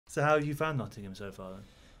So how have you found Nottingham so far then?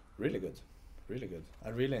 Really good, really good. I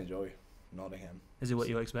really enjoy Nottingham. Is it what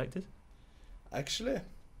you expected? Actually,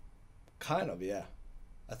 kind of, yeah.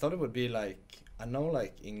 I thought it would be like, I know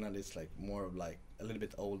like England is like more of like a little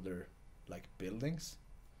bit older like buildings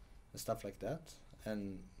and stuff like that,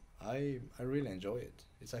 and I really enjoy it.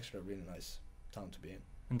 It's actually a really nice town to be in.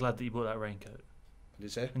 I'm glad that you bought that raincoat. What did you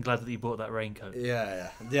say? I'm glad that you bought that raincoat. Yeah.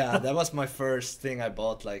 That was my first thing I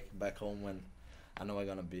bought like back home when I know I'm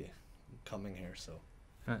gonna be coming here. So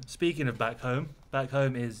Speaking of back home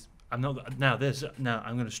is I'm going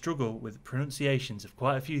to struggle with pronunciations of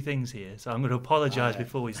quite a few things here, so I'm going to apologise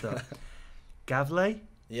before we start. Gavle?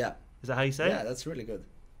 Yeah. Is that how you say it? Yeah, that's really good.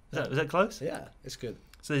 Is that close? Yeah, it's good.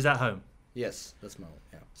 So is that home? Yes, that's my home.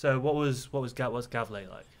 Yeah. So what's Gavle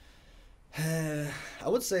like? I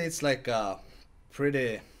would say it's like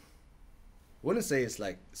pretty. Wouldn't say it's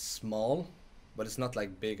like small, but it's not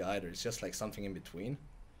like big either. It's just like something in between.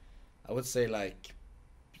 I would say like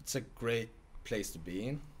it's a great place to be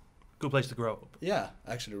in. Good place to grow up. Yeah,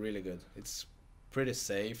 actually really good. It's pretty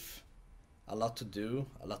safe, a lot to do,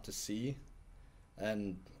 a lot to see,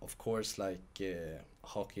 and of course like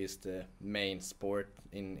hockey is the main sport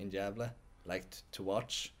in Gävle, like to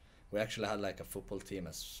watch. We actually had like a football team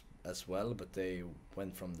as well, but they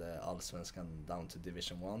went from the Allsvenskan down to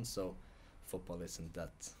Division 1, so football isn't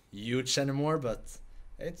that huge anymore, but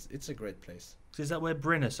it's a great place. So is that where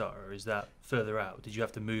Brynäs are, or is that further out? Did you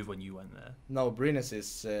have to move when you went there? No, Brynäs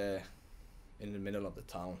is in the middle of the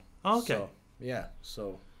town. Oh, okay. So, yeah,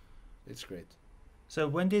 so it's great. So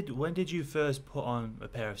when did you first put on a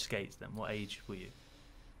pair of skates then? What age were you?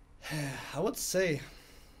 I would say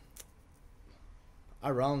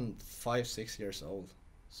around 5-6 years old.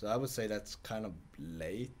 So I would say that's kind of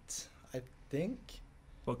late, I think.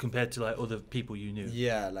 What, compared to like other people you knew?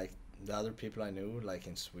 Yeah, like the other people I knew, like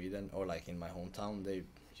in Sweden or like in my hometown, they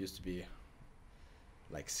used to be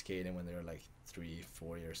like skating when they were like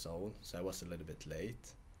 3-4 years old. So I was a little bit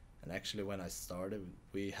late. And actually when I started,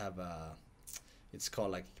 we have it's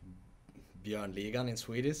called like Björnligan in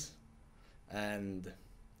Swedish, and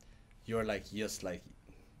you're like just like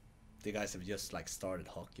the guys have just like started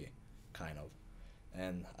hockey, kind of.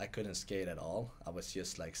 And I couldn't skate at all. I was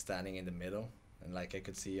just like standing in the middle, and like I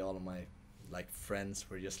could see all of my like friends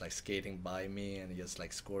were just like skating by me and just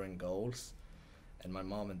like scoring goals. And my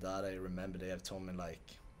mom and dad, I remember they have told me like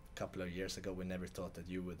a couple of years ago, we never thought that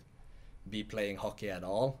you would be playing hockey at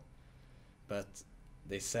all. But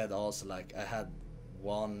they said also like I had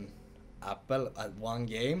one apple at one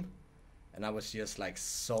game, and I was just like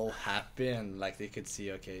so happy, and like they could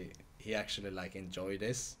see, okay, he actually like enjoyed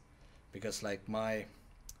this, because like my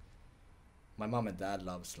mom and dad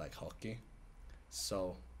loves like hockey,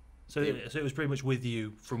 so it was pretty much with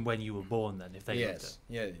you from when you were born then, if they loved it.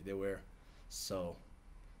 Yeah, they were. So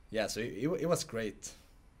yeah, so it was great.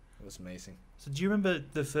 It was amazing. So do you remember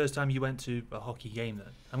the first time you went to a hockey game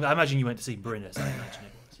then? I imagine you went to see Brynäs, I imagine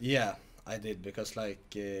it was. Yeah, I did, because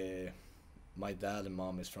like my dad and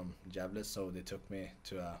mom is from Gävle, so they took me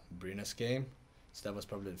to a Brynäs game. So that was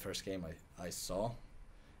probably the first game I saw,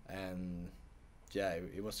 and yeah,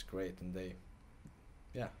 it was great, and it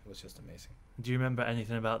was just amazing. Do you remember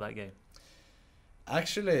anything about that game?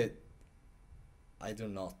 Actually, I do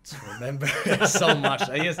not remember so much.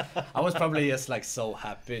 I was probably just like so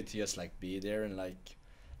happy to just like be there, and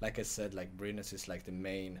like I said, like Brynäs is like the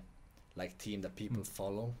main like team that people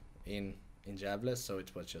follow in Gävle, so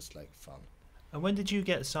it was just like fun. And when did you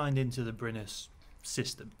get signed into the Brynäs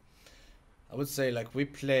system? I would say like we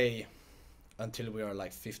play until we are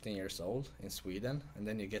like 15 years old in Sweden, and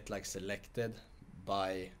then you get like selected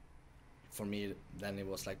by, for me then it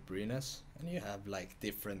was like Brynäs, and you have like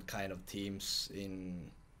different kind of teams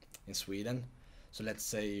in Sweden. So let's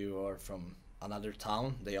say you are from another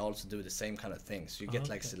town, they also do the same kind of things. So you get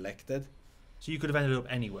like selected. So you could have ended up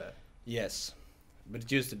anywhere? Yes, but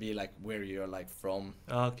it used to be like where you're like from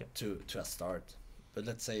to a start. But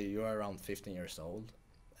let's say you're around 15 years old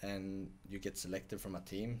and you get selected from a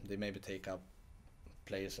team. They maybe take up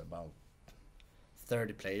players, about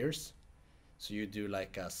 30 players. So you do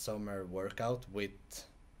like a summer workout with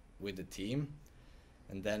the team,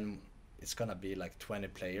 and then it's gonna be like 20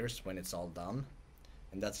 players when it's all done,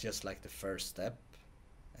 and that's just like the first step,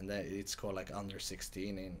 and then it's called like under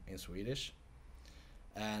 16 in Swedish.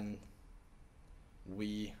 And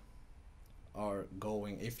we are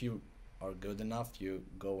going, if you are good enough, you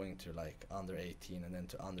going to like under 18 and then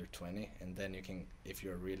to under 20, and then you can, if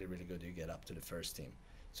you're really really good, you get up to the first team.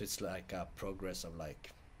 So it's like a progress of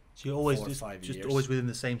like, so you're always 4 or 5 just years. always within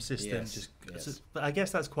the same system. Yes. But I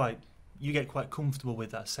guess that's quite you get quite comfortable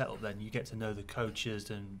with that setup. Then you get to know the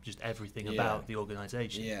coaches and just everything about the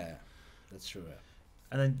organisation. Yeah, that's true. Yeah.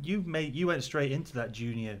 And then you went straight into that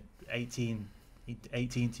junior 18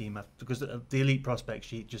 team because the elite prospect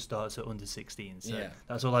sheet just starts at under 16. So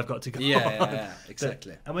that's all I've got to go on. Yeah,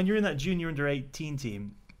 exactly. And when you're in that junior under 18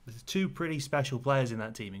 team, there's two pretty special players in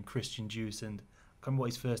that team, in Christian Juice and I can't remember what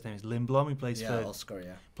his first name is, Lindblom, who plays for Oscar,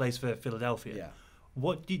 plays for Philadelphia. Yeah.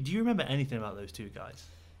 What do you remember anything about those two guys?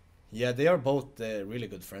 Yeah, they are both really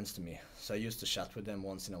good friends to me. So I used to chat with them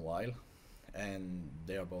once in a while, and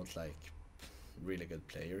they are both like really good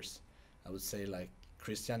players. I would say like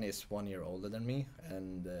Christian is 1 year older than me,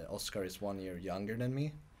 and Oscar is 1 year younger than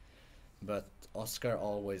me. But Oscar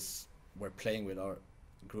always were playing with our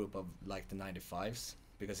group of like the 95s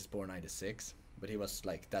because he's born 96. But he was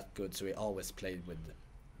like that good, so he always played with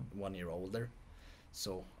 1 year older.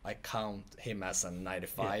 So I count him as a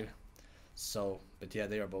 95. Yeah. So, but yeah,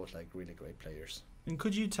 they are both like really great players. And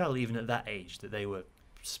could you tell even at that age that they were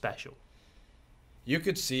special? You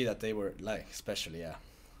could see that they were like special, yeah.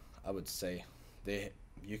 I would say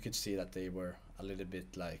you could see that they were a little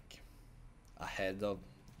bit like ahead of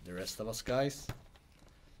the rest of us guys.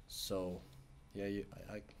 So, yeah,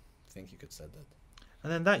 I think you could say that.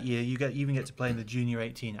 And then that year, you even get to play in the Junior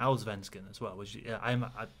 18 Allsvenskan as well, which I'm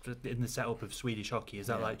in the setup of Swedish hockey. Is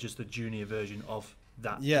that like just the junior version of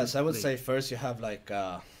that? Yes, I would say first you have like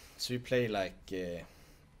so you play like the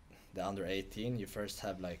under 18. You first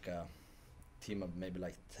have like a team of maybe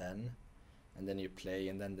like 10, and then you play,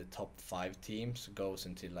 and then the top 5 teams goes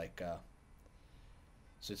into like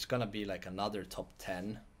so it's gonna be like another top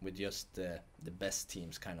 10 with just the best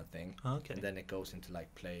teams kind of thing. Okay. And then it goes into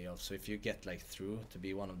like playoffs. So if you get like through to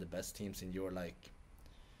be one of the best teams in your like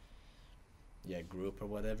group or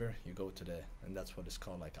whatever, you go to and that's what it's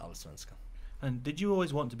called, like Allsvenskan. And did you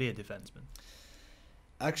always want to be a defenseman?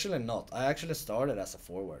 Actually not. I actually started as a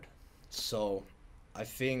forward. So I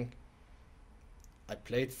think I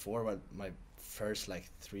played forward my first like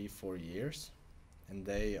 3-4 years, and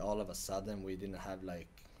all of a sudden we didn't have like,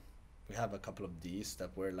 we have a couple of Ds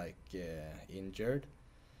that were like injured,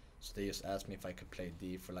 so they just asked me if I could play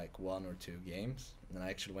D for like 1 or 2 games, and I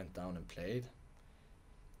actually went down and played.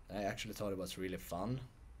 I actually thought it was really fun.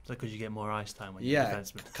 So because you get more ice time when you're a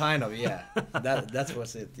defenseman? Kind of, yeah. that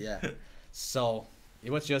was it, yeah. So it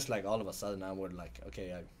was just like all of a sudden I would like,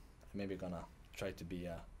 okay, I'm maybe gonna try to be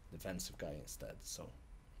a defensive guy instead. So.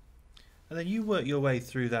 And then you work your way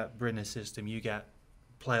through that Brynäs system. You get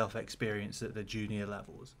playoff experience at the junior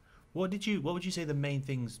levels. What would you say the main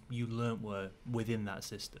things you learnt were within that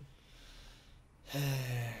system?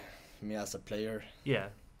 Me as a player? Yeah.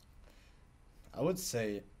 I would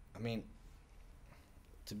say, I mean,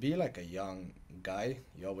 to be like a young guy,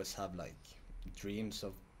 you always have like dreams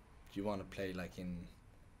of you want to play like in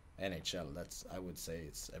NHL. That's, I would say,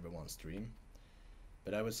 it's everyone's dream.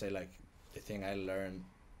 But I would say like the thing I learned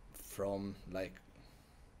from like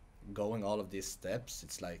going all of these steps,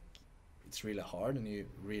 it's like it's really hard, and you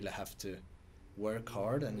really have to work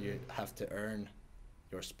hard, and you have to earn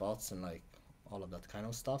your spots and like all of that kind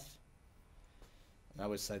of stuff. And I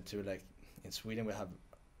would say too, like in Sweden we have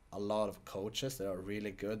a lot of coaches that are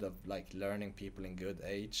really good of like learning people in good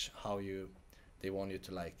age how they want you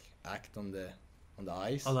to like act on the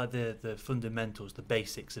ice. Oh, like the fundamentals, the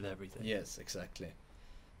basics of everything. Yes, exactly.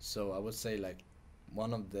 So I would say like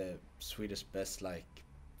one of the Swedish best like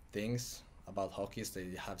things about hockey is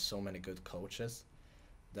they have so many good coaches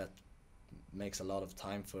that makes a lot of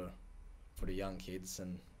time for the young kids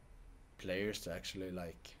and players to actually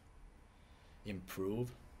like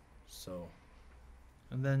improve. So.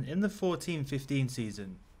 And then in the 14-15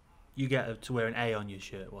 season, you get to wear an A on your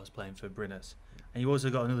shirt whilst playing for Brynäs, and you also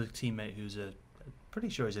got another teammate who's pretty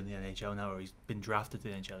sure he's in the NHL now, or he's been drafted to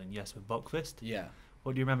the NHL, and Jesper Bokvist. Yeah.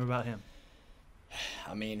 What do you remember about him?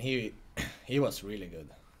 I mean, he was really good.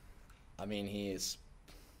 I mean,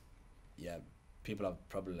 people have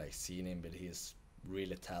probably like seen him, but he's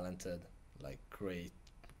really talented, like great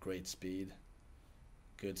speed,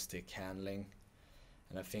 good stick handling,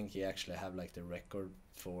 and I think he actually have like the record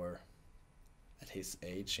for at his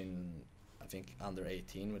age in, I think, under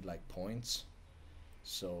 18 with like points.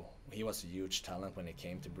 So he was a huge talent when he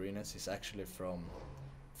came to Brynäs. He's actually from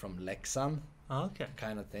Leksand. Oh, okay.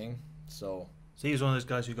 Kind of thing. So he was one of those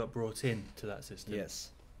guys who got brought in to that system. Yes.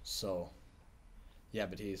 So yeah,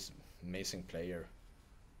 but he's an amazing player.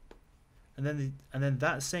 And then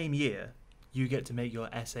that same year, you get to make your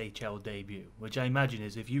SHL debut, which I imagine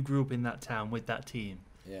is, if you grew up in that town with that team,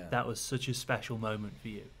 that was such a special moment for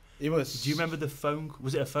you. It was. Do you remember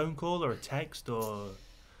was it a phone call or a text or?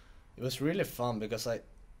 It was really fun because I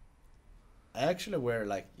actually were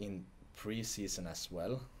like in pre-season as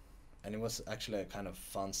well, and it was actually a kind of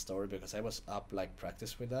fun story because I was up like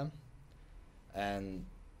practice with them, and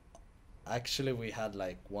actually we had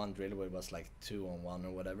like one drill where it was like 2-on-1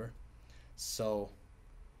 or whatever. So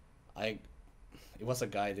I it was a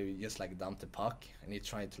guy who just like dumped the puck and he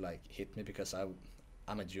tried to like hit me because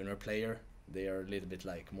I'm a junior player. They are a little bit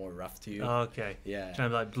like more rough to you. Oh, okay. Yeah. Trying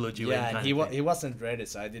to like blood you in. Yeah, and kind he of thing. he wasn't ready,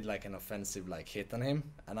 so I did like an offensive like hit on him,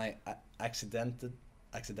 and I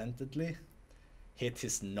accidentally hit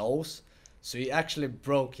his nose, so he actually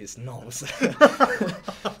broke his nose.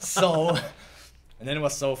 So, and then it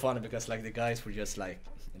was so funny because like the guys were just like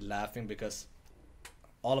laughing because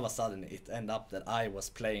all of a sudden it ended up that I was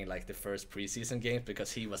playing like the first preseason game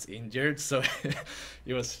because he was injured. So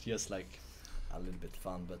it was just like a little bit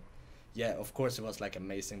fun, but yeah, of course it was like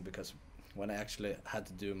amazing because when I actually had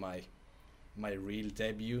to do my real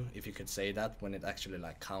debut, if you could say that, when it actually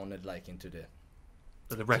like counted like into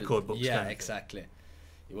the record books. Yeah, kind of exactly.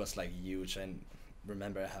 It was like huge, and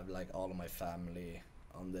remember I have like all of my family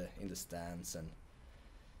in the stands, and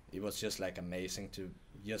it was just like amazing to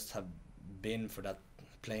just have been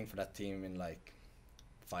playing for that team in like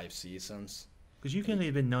 5 seasons. Because you can only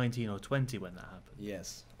have been 19 or 20 when that happened.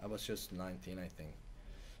 Yes, I was just 19, I think.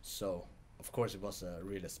 So of course it was a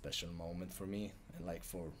really special moment for me and like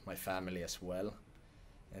for my family as well,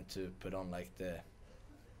 and to put on like the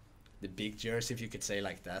big jersey, if you could say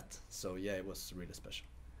like that. So yeah, it was really special.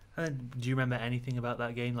 And then, do you remember anything about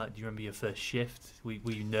that game? Like, do you remember your first shift? Were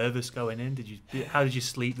you nervous going in? How did you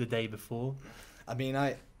sleep the day before? I mean,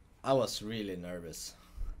 I was really nervous.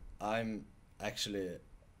 I'm actually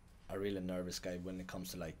a really nervous guy when it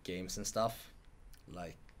comes to like games and stuff.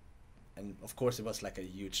 Like, and of course it was like a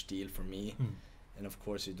huge deal for me. And of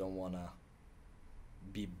course you don't want to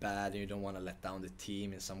be bad and you don't want to let down the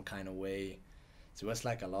team in some kind of way. So it was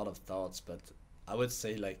like a lot of thoughts, but I would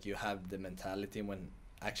say like you have the mentality when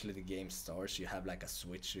actually the game starts, you have like a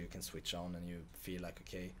switch you can switch on and you feel like,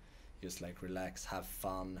 okay, just like relax, have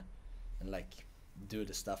fun, and like do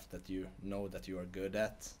the stuff that you know that you are good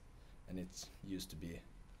at, and it used to be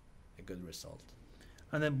a good result.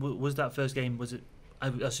 And then was that first game, was it, I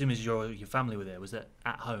assume as your family were there, was it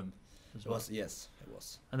at home as well? Yes, it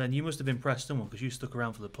was. And then you must have impressed someone because you stuck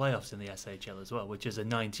around for the playoffs in the SHL as well, which as a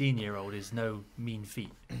 19-year-old is no mean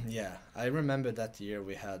feat. Yeah, I remember that year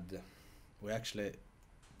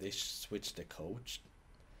they switched the coach.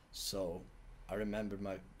 So I remember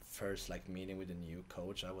my first like meeting with a new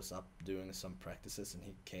coach. I was up doing some practices and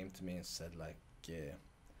he came to me and said like, yeah,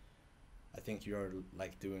 I think you're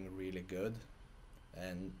like doing really good,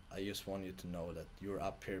 and I just want you to know that you're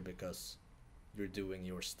up here because you're doing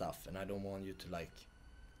your stuff, and I don't want you to like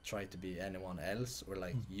try to be anyone else or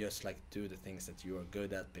like just like do the things that you are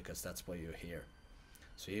good at because that's why you're here.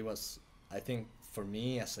 So he was, I think for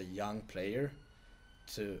me as a young player,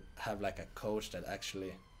 to have like a coach that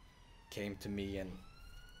actually came to me and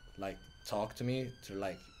like talked to me, to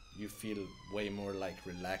like you feel way more like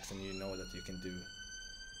relaxed and you know that you can do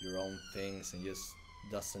your own things and just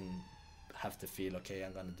doesn't have to feel, okay,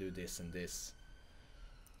 I'm gonna do this and this.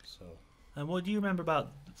 So. And what do you remember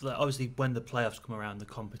about, like, obviously when the playoffs come around, the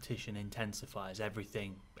competition intensifies,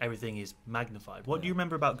 everything is magnified. What do you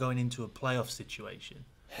remember about going into a playoff situation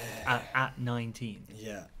at 19?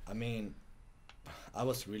 Yeah, I mean, I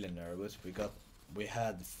was really nervous. We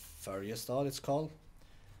had Färjestad, it's called.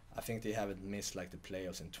 I think they haven't missed like the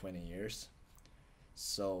playoffs in 20 years.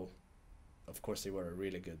 So, of course, they were a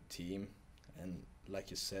really good team. And like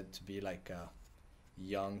you said, to be like a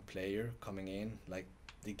young player coming in, like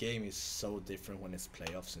the game is so different when it's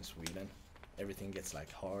playoffs in Sweden. Everything gets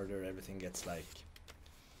like harder. Everything gets like,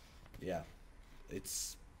 yeah, it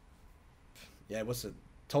was a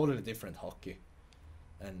totally different hockey,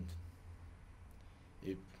 and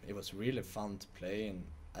it was really fun to play. And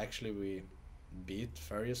actually we beat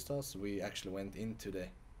Färjestad, so we actually went into the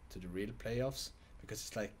real playoffs because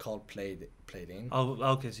it's like called played in. Oh,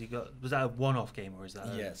 okay. So was that a one-off game or is that?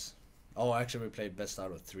 Yes. Oh, actually we played best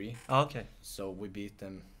out of 3. Oh, okay. So we beat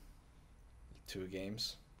them 2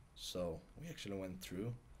 games. So we actually went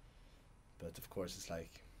through. But of course it's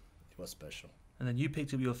like, it was special. And then you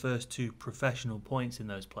picked up your first 2 professional points in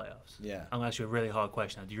those playoffs. Yeah. I'm going to ask you a really hard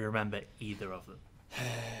question now. Do you remember either of them?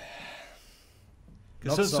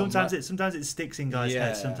 Not Because so sometimes much. sometimes it sticks in guys' Yeah.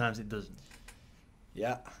 heads, sometimes it doesn't.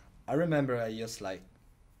 Yeah, I remember I just like,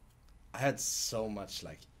 I had so much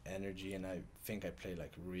like energy and I think I played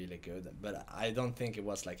like really good, but I don't think it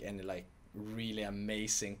was like any like really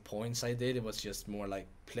amazing points I did. It was just more like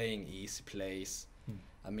playing easy plays.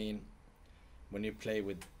 I mean, when you play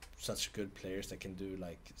with such good players that can do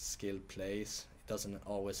like skilled plays, it doesn't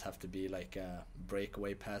always have to be like a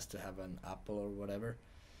breakaway pass to have an apple or whatever.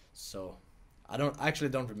 So I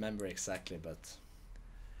don't remember exactly, but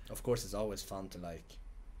of course it's always fun to like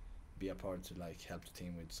be a part to like help the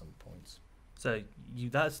team with some points. So you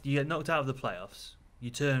get knocked out of the playoffs. You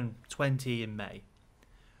turn 20 in May.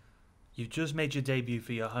 You've just made your debut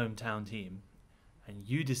for your hometown team, and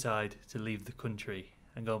you decide to leave the country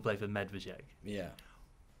and go and play for Medvedec. Yeah.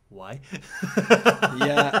 Why?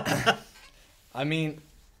 Yeah. I mean,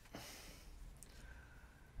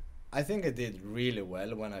 I think I did really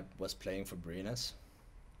well when I was playing for Brynäs.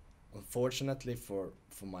 Unfortunately for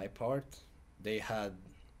my part, they had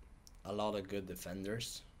a lot of good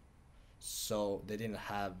defenders, so they didn't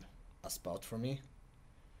have a spot for me.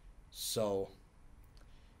 So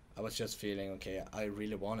I was just feeling, okay, I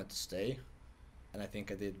really wanted to stay, and I think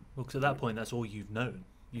I did. Well, because at that point, that's all you've known.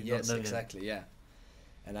 Yes, exactly, yeah.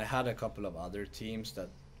 And I had a couple of other teams that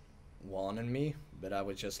wanted me, but I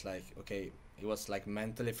was just like, okay, it was like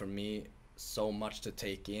mentally for me so much to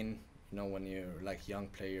take in, you know, when you're like young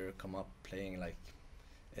player, come up playing like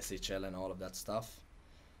SHL and all of that stuff.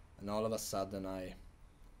 And all of a sudden I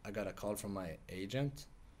got a call from my agent,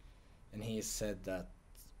 and he said that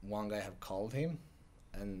one guy have called him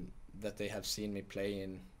and that they have seen me play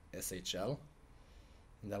in SHL.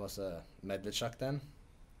 And that was a Medvedec then.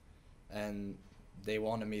 And they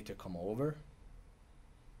wanted me to come over.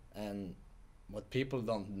 And what people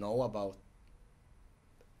don't know about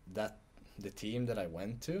that, the team that I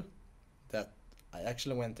went to, that I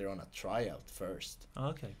actually went there on a tryout first. Oh,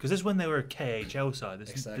 okay, because this is when they were a KHL side. This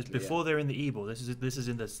Exactly, is before they're in the EBOL. This is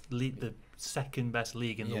in the second best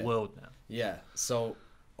league in the world now. Yeah. So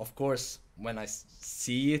of course when I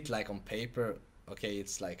see it like on paper, okay,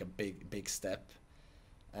 it's like a big step,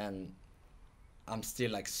 and I'm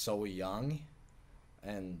still like so young,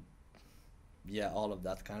 and yeah, all of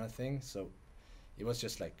that kind of thing. So it was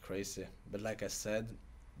just like crazy. But like I said,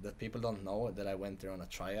 that people don't know that I went there on a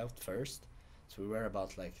tryout first. So we were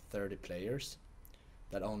about like 30 players,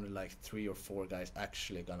 that only like 3 or 4 guys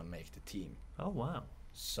actually gonna make the team. Oh wow!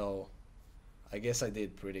 So I guess I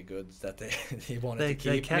did pretty good that they wanted to keep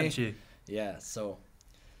me. They kept you. Yeah. So,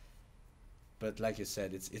 but like you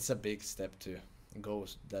said, it's a big step to go,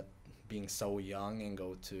 that being so young and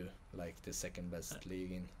go to like the second best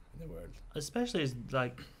league in the world. Especially as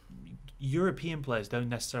like European players don't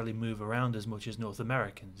necessarily move around as much as North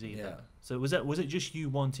Americans either. Yeah. So was it just you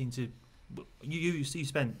wanting to? You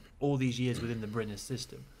spent all these years within the Brynäs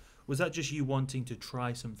system. Was that just you wanting to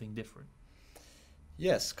try something different?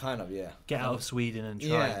 Yes, kind of, yeah. Get out of Sweden and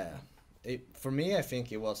try. Yeah. For me, I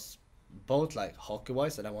think it was both like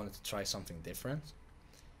hockey-wise that I wanted to try something different,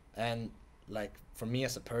 and like for me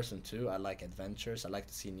as a person too, I like adventures. I like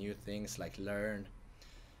to see new things, like learn,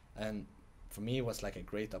 and for me it was like a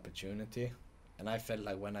great opportunity. And I felt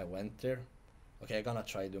like when I went there, okay, I'm gonna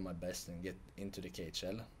try to do my best and get into the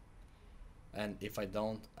KHL. And if I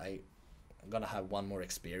don't, I'm gonna have one more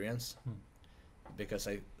experience, because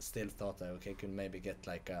I still thought that, okay, I could maybe get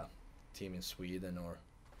like a team in Sweden,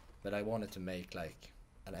 but I wanted to make like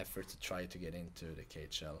an effort to try to get into the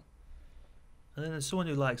KHL. And then as someone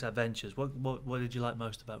who likes adventures, what did you like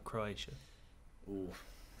most about Croatia? Ooh.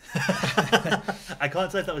 I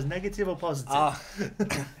can't say if that was negative or positive.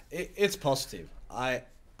 It's positive. I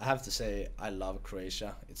have to say I love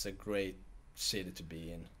Croatia. It's a great city to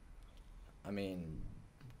be in. I mean,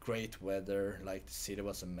 great weather, like the city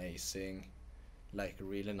was amazing, like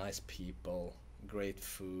really nice people, great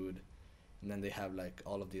food, and then they have like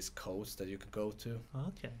all of these coasts that you could go to.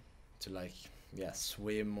 Okay. To like, yeah,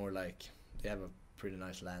 swim, or like they have a pretty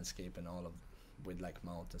nice landscape and all of, with like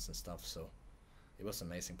mountains and stuff, so it was an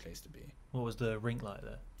amazing place to be. What was the rink like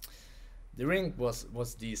there? The rink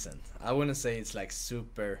was decent. I wouldn't say it's like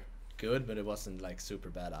super good, but it wasn't like super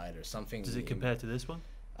bad either. Something. Does it compare to this one?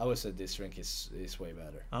 I would say this rink is way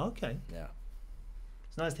better. Oh, okay. Yeah.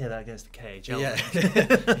 It's nice to hear that against the KHL.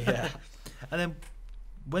 Yeah. Yeah. And then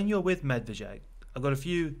when you're with Medvedec, I've got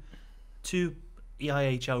two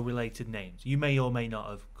EIHL related names. You may or may not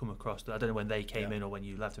have come across them. I don't know when they came in or when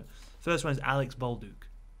you left them. First one is Alex Bolduc.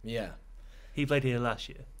 Yeah. He played here last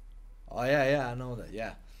year. Oh yeah, I know that.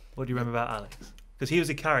 Yeah. What do you remember about Alex? Because he was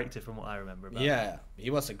a character from what I remember about him. Yeah, he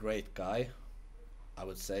was a great guy, I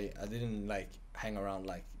would say. I didn't like hang around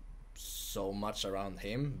like so much around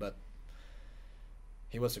him, but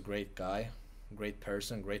he was a great guy, great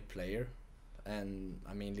person, great player. And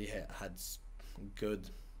I mean, he had good,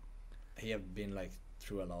 he had been like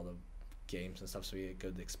through a lot of games and stuff, so he had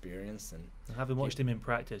good experience. And having watched him in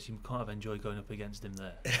practice, you can't have enjoyed going up against him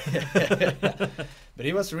there. But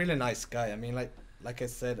he was a really nice guy. I mean, like I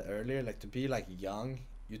said earlier, like to be like young,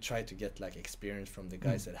 you try to get like experience from the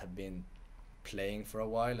guys that have been playing for a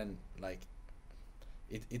while, and like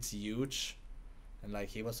it's huge, and like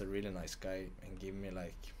he was a really nice guy and gave me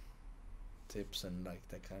like tips and like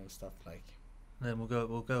that kind of stuff. Like, And then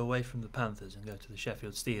we'll go away from the Panthers and go to the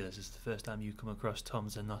Sheffield Steelers. It's the first time you come across Tom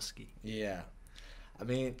Zanoski. yeah, I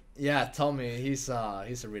mean, yeah, Tommy, he's a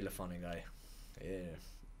really funny guy. Yeah,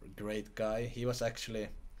 great guy. He was actually,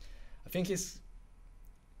 I think he's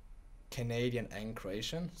Canadian and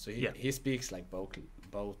Croatian, so he speaks like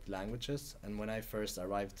both languages. And when I first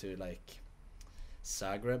arrived to like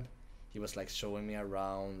Zagreb, he was like showing me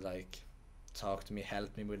around, like talked to me,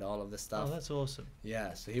 helped me with all of the stuff. Oh, that's awesome.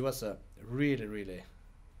 Yeah, so he was a really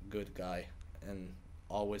good guy and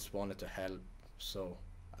always wanted to help. So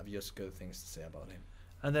I've just good things to say about him.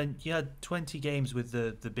 And then you had 20 games with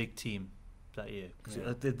the big team that year.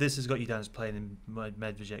 Yeah. This has got you down as playing in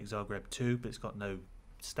Medvedev Zagreb 2, but it's got no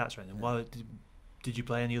stats or anything. Yeah. Why did you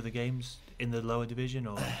play any other games in the lower division,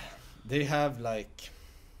 or? They have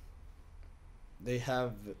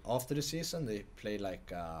after the season they play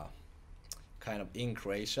like kind of in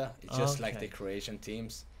Croatia. It's just like the Croatian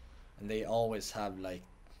teams, and they always have like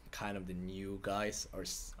kind of the new guys are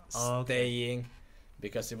staying,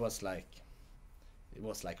 because it was like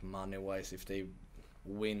money wise, if they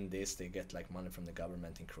win this they get like money from the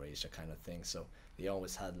government in Croatia kind of thing. So they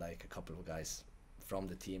always had like a couple of guys from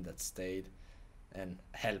the team that stayed and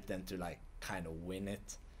helped them to like kind of win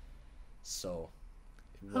it. So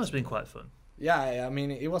That must have been quite fun. yeah, I mean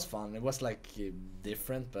it was fun. It was like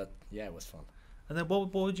different, but yeah, it was fun. And then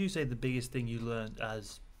what would you say the biggest thing you learned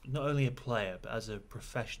as not only a player but as a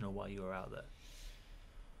professional while you were out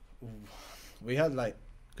there? We had like,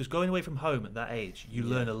 because going away from home at that age, you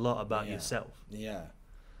learn a lot about yourself. Yeah,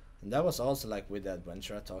 and that was also like with the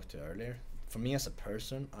adventure I talked to earlier. For me as a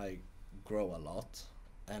person, I grow a lot,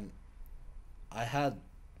 and I had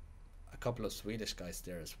a couple of Swedish guys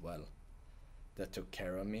there as well that took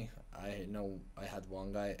care of me. I know I had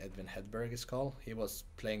one guy, Edvin Hedberg is called. He was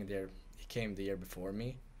playing there. He came the year before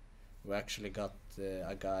me. We actually got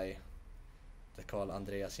a guy they call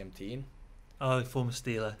Andreas Jämtin. Oh, former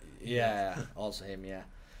Steeler. Yeah, also him, yeah.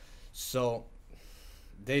 So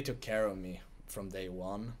they took care of me from day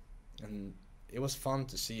one, and it was fun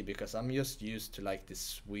to see because I'm just used to like the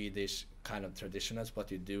Swedish kind of traditions,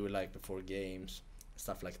 what you do like before games,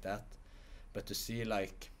 stuff like that. But to see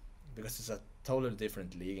like, because it's a totally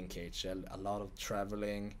different league in KHL, a lot of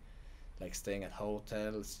traveling, like staying at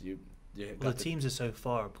hotels. Well, the teams are so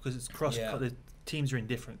far because it's cross. Yeah. The teams are in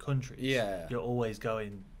different countries. Yeah. You're always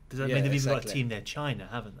going. Does that Yeah, mean they've even got a exactly. team near China,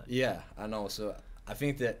 haven't they? Yeah, I know. So I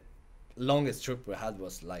think the longest trip we had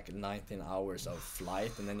was like 19 hours of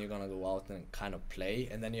flight, and then you're gonna go out and kind of play,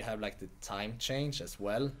 and then you have like the time change as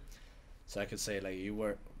well. So I could say like you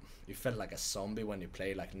felt like a zombie when you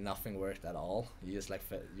play. Like nothing worked at all. You just like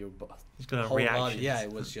felt your It's got a whole reaction. body. Yeah,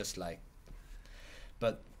 it was just like.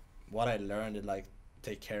 But what I learned is like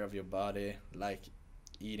take care of your body, like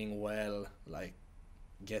eating well, like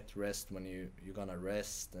get rest when you're gonna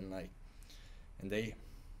rest, and like, and they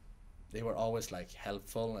were always like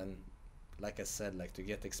helpful, and like I said, like to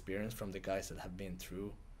get experience from the guys that have been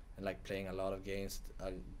through and like playing a lot of games,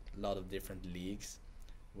 a lot of different leagues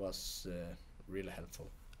was really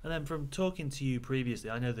helpful. And then from talking to you previously,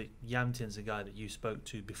 I know that Yamtin's a guy that you spoke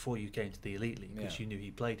to before you came to the Elite League because you knew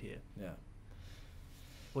he played here. Yeah.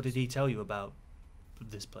 What did he tell you about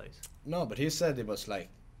this place? No, but he said it was like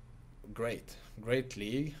great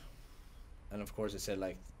league, and of course he said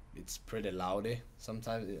like it's pretty loudy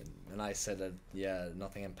sometimes, and I said that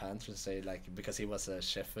Nottingham Panthers say like, because he was a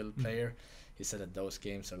Sheffield player, he said that those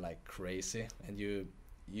games are like crazy, and you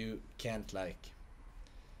can't like,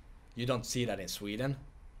 you don't see that in Sweden,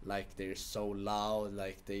 like they're so loud,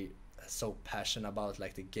 like they are so passionate about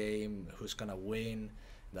like the game, who's gonna win,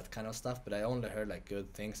 that kind of stuff. But I only heard like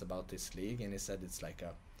good things about this league, and he said it's like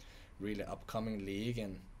a really upcoming league,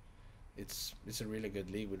 and it's a really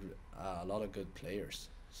good league with a lot of good players.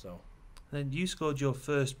 So then you scored your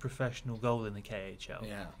first professional goal in the KHL.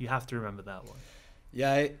 Yeah. You have to remember that one.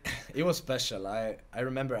 yeah, it was special. I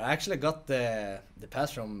remember I actually got the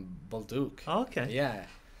pass from Bolduc. Oh, okay. Yeah,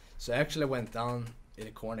 so I actually went down in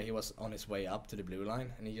the corner. He was on his way up to the blue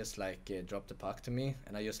line, and he just like dropped the puck to me,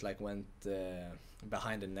 and I just like went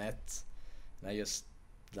behind the net, and I just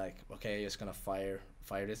like, okay, I'm just gonna fire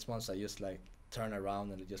this one. So I just like turned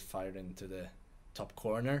around and I just fired into the top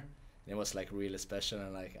corner, and it was like really special.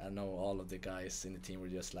 And like I know all of the guys in the team were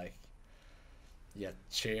just like, yeah,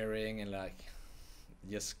 cheering, and like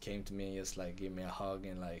just came to me, just like give me a hug,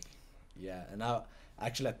 and like, yeah. And now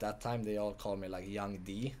actually at that time they all called me like Young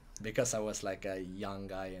D, because I was like a young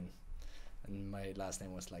guy, and and my last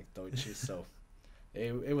name was like Deutsch, so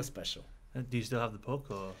it was special. And do you still have the puck,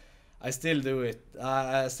 or I still do it.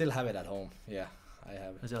 I still have it at home. Yeah, I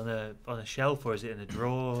have. is it on a shelf, or is it in a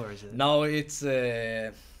drawer, or is it? No, it's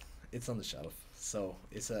on the shelf. So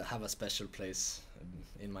have a special place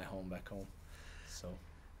in my home back home. So.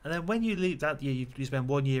 And then when you leave that year, you spend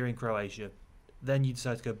 1 year in Croatia, then you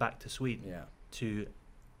decide to go back to Sweden. Yeah. To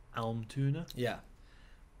Almtuna. Yeah.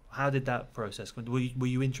 How did that process go?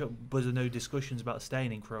 Was there no discussions about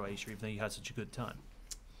staying in Croatia, even though you had such a good time?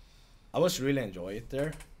 I was really enjoying it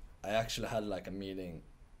there. I actually had like a meeting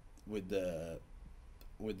with the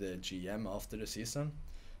GM after the season,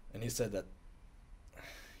 and he said that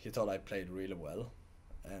he thought I played really well,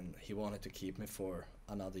 and he wanted to keep me for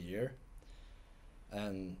another year.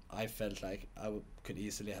 And I felt like I could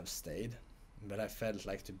easily have stayed, but I felt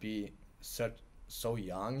like to be so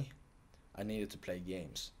young, I needed to play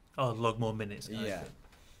games. Oh, log more minutes. Yeah.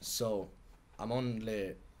 So I'm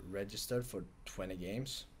only registered for 20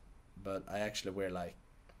 games, but I actually were like,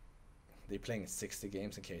 they're playing 60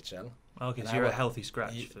 games in KHL. Okay, so you're a healthy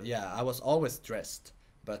scratch. Yeah, I was always dressed,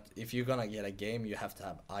 but if you're gonna get a game, you have to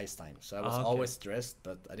have ice time. So I was always dressed,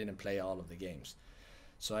 but I didn't play all of the games.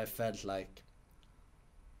 So I felt like,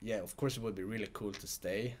 yeah, of course it would be really cool to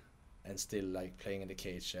stay and still like playing in the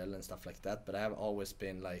KHL and stuff like that, but I have always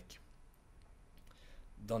been like,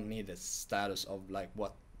 don't need the status of like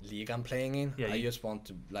what league I'm playing in. Yeah, I just want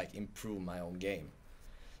to like improve my own game.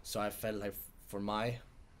 So I felt like for my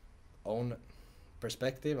own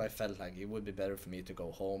perspective, I felt like it would be better for me to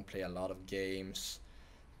go home, play a lot of games.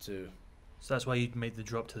 So that's why you made the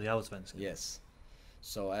drop to the Allsvenskan. Yes.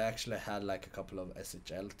 So I actually had like a couple of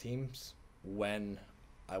SHL teams when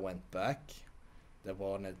I went back that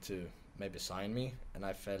wanted to maybe sign me, and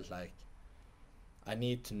I felt like I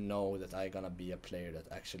need to know that I'm gonna be a player that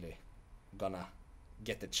actually gonna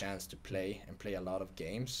get the chance to play and play a lot of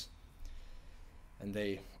games. And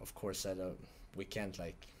they of course said we can't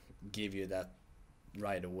like give you that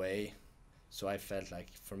right away. So I felt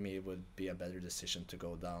like for me it would be a better decision to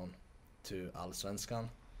go down to Allsvenskan,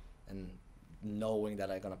 and knowing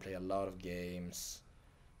that I'm gonna play a lot of games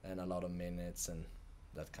and a lot of minutes and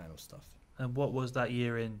that kind of stuff. And what was that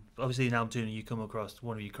year in? Obviously in Almtuna you come across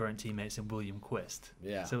one of your current teammates in William Quist.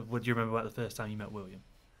 Yeah. So what do you remember about the first time you met William?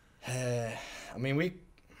 I mean I think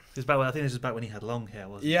this was back when he had long hair,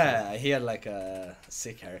 wasn't it? Yeah, he had like a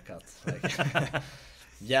sick haircut. Like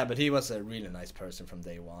yeah, but he was a really nice person from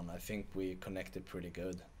day one. I think we connected pretty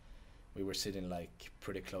good. We were sitting like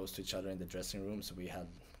pretty close to each other in the dressing room, so we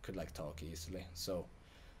could like talk easily. So,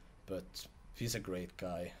 but he's a great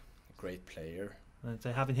guy, great player. And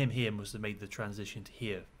so having him here must have made the transition to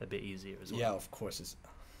here a bit easier as well. Yeah, of course. It's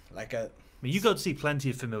like a. I mean, you got to see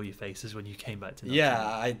plenty of familiar faces when you came back to Nottingham.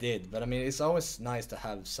 Yeah, I did. But I mean, it's always nice to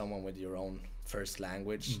have someone with your own first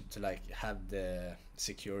language to like have the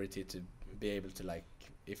security to be able to like,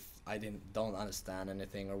 if I don't understand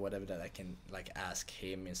anything or whatever, that I can like ask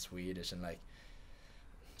him in Swedish and like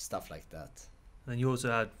stuff like that. And then you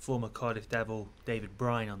also had former Cardiff Devil David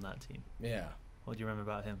Bryan on that team. Yeah. What do you remember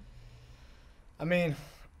about him? I mean,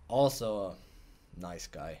 also a nice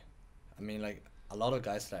guy. I mean, like a lot of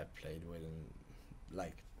guys that I played with and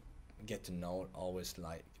like get to know always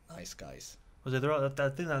like nice guys. Was it I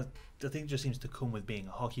think it just seems to come with being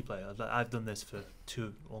a hockey player. I've done this for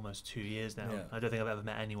almost 2 years now. Yeah. I don't think I've ever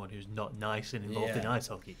met anyone who's not nice and involved in ice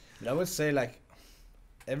hockey. But I would say like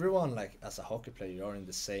everyone, like as a hockey player, you're in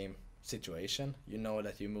the same situation. You know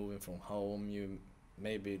that you're moving from home. You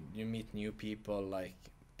meet new people like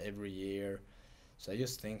every year. So I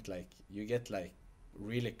just think like you get like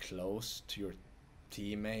really close to your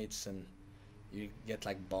teammates and you get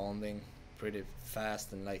like bonding pretty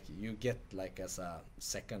fast, and like you get like as a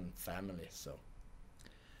second family. So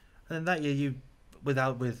and then that year with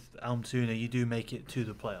Almtuna you do make it to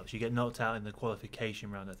the playoffs. You get knocked out in the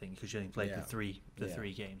qualification round, I think, because you only played the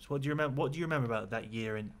three games. What do you remember about that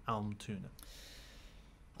year in Almtuna?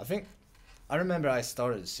 I remember I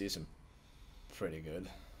started the season pretty good,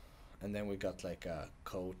 and then we got like a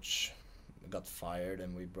coach got fired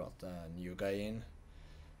and we brought a new guy in,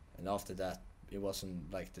 and after that it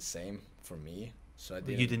wasn't like the same for me. So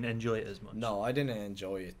you didn't enjoy it as much? No, I didn't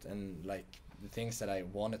enjoy it, and like the things that I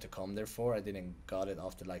wanted to come there for, I didn't got it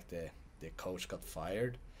after like the coach got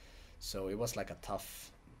fired. So it was like a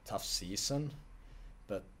tough season,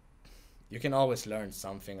 but you can always learn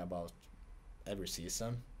something about every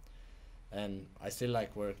season. And I still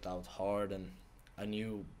like worked out hard, and I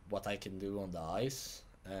knew what I can do on the ice.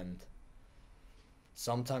 And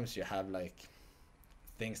sometimes you have like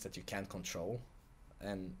things that you can't control,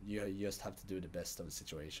 and you just have to do the best of the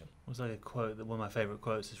situation. It was like a quote that one of my favourite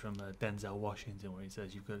quotes is from Denzel Washington, where he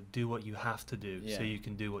says, "You've got to do what you have to do, so you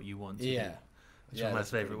can do what you want to do." It's one of my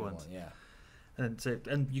favourite ones.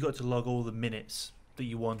 And you got to log all the minutes that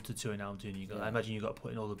you wanted to in Altoona. I imagine you got to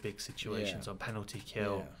put in all the big situations on penalty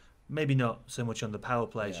kill. Maybe not so much on the power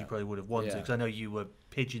play as you probably would have wanted, because I know you were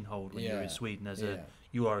pigeonholed when you were in Sweden as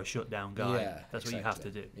you are a shutdown guy. That's what you have to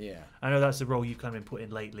do. I know that's the role you've kind of been put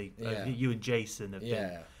in lately. You and Jason have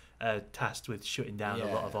been tasked with shutting down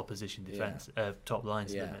a lot of opposition defence, top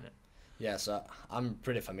lines at the minute. Yeah, so I'm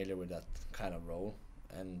pretty familiar with that kind of role,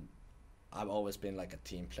 and I've always been like a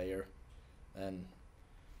team player, and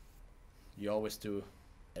you always do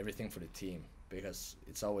everything for the team, because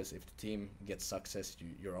it's always, if the team gets success,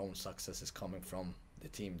 your own success is coming from the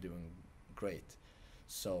team doing great.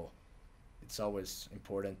 So it's always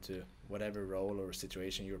important to, whatever role or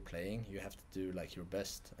situation you're playing, you have to do like your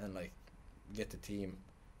best and like get the team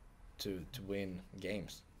to win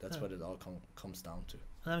games. That's what it all comes down to.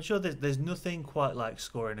 And I'm sure there's nothing quite like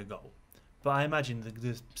scoring a goal, but I imagine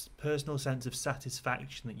the personal sense of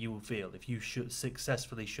satisfaction that you will feel if you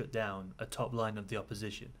successfully shut down a top line of the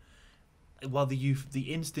opposition, while the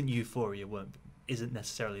instant euphoria isn't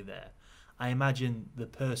necessarily there, I imagine the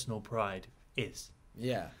personal pride is.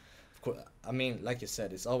 Yeah, of course. I mean, like you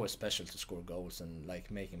said, it's always special to score goals and like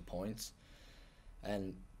making points,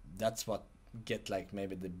 and that's what get like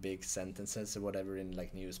maybe the big sentences or whatever in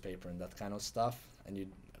like newspaper and that kind of stuff. And you,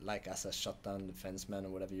 like, as a shutdown defenseman or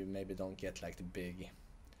whatever, you maybe don't get like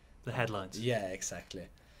the headlines. Yeah, exactly.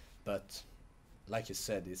 But like you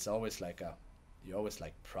said, it's always like you're always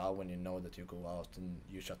like proud when you know that you go out and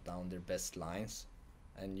you shut down their best lines,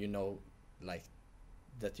 and you know like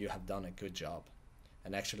that you have done a good job.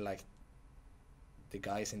 And actually, like, the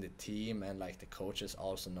guys in the team and like the coaches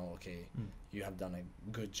also know, okay, you have done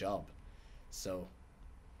a good job. So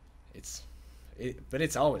but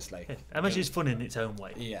it's always like, I imagine it's fun in its own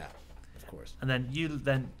way. Yeah, of course. And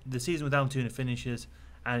then the season with Altoona finishes,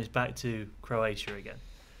 and it's back to Croatia again.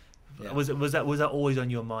 Yeah. Was that always on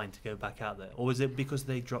your mind to go back out there, or was it because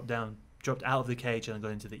they dropped out of the cage and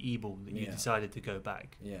got into the E-ball that you decided to go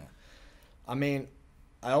back? Yeah, I mean,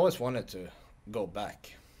 I always wanted to go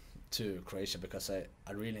back to Croatia because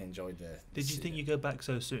I really enjoyed the. Did you think you go back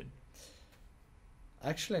so soon?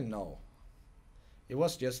 Actually, no. It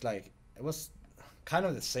was just like, it was kind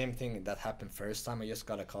of the same thing that happened first time. I just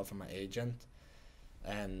got a call from my agent,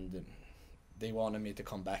 and they wanted me to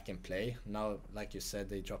come back and play. Now, like you said,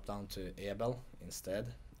 they dropped down to EBEL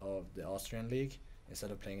instead of the Austrian league,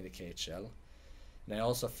 instead of playing the KHL. And I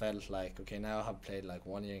also felt like, okay, now I have played like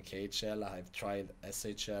 1 year in KHL, I have tried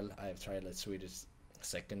SHL, I have tried the Swedish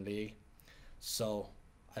second league. So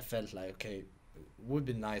I felt like, okay, it would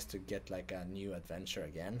be nice to get like a new adventure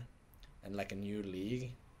again, and like a new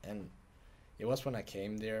league. And it was when I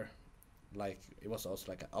came there, like, it was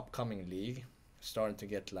also like an upcoming league, starting to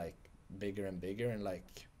get like bigger and bigger, and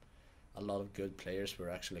like a lot of good players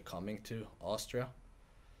were actually coming to Austria.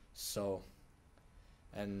 So,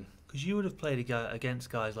 and because you would have played against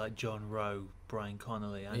guys like John Rowe, Brian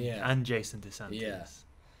Connolly, and Jason DeSantis. Yeah.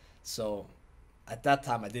 So at that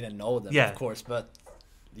time I didn't know them, of course, but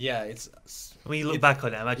yeah, it's. When you look back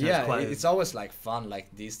on it, I imagine it's always like fun. Like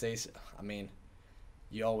these days, I mean,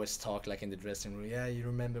 you always talk like in the dressing room. Yeah, you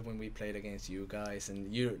remember when we played against you guys,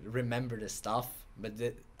 and you remember the stuff. But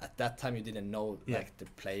at that time, you didn't know like the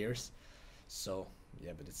players. So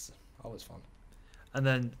yeah, but it's always fun. And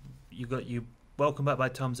then you welcome back by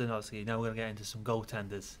Tom Zanowski. Now we're gonna get into some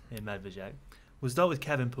goaltenders in Medvedec. We'll start with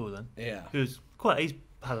Kevin Poulin. Yeah. He's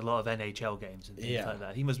had a lot of NHL games and things like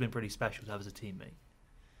that. He must have been pretty special to have as a teammate.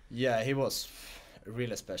 Yeah, he was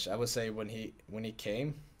really special. I would say when he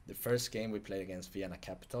came, the first game we played against Vienna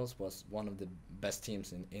Capitals was one of the best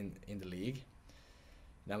teams in the league.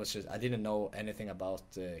 And I didn't know anything about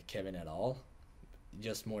Kevin at all,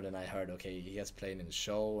 just more than I heard. Okay, he has played in the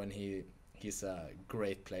show, and he's a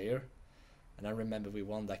great player. And I remember we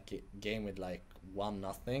won that game with like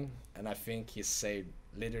 1-0, and I think he saved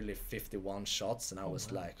literally 51 shots, and I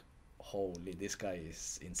was like, holy, this guy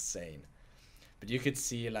is insane. But you could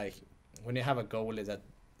see, like, when you have a goalie that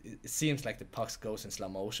it seems like the puck goes in slow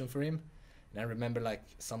motion for him. And I remember, like,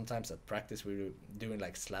 sometimes at practice we were doing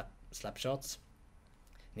like slap shots,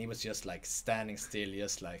 and he was just like standing still,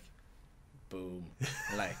 just like boom,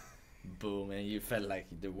 like boom, and you felt like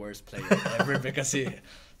the worst player ever because he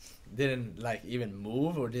didn't like even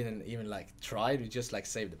move or didn't even like try to just like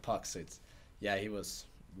save the puck. So he was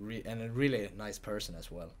and a really nice person as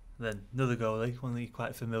well. Then another goalie, one that you're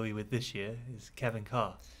quite familiar with this year, is Kevin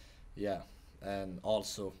Carr. Yeah, and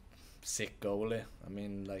also sick goalie. I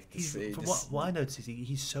mean, like From what I noticed,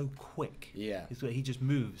 he's so quick. Yeah. He just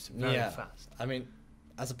moves very fast. I mean,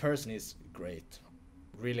 as a person, he's great,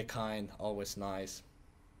 really kind, always nice,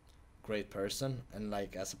 great person, and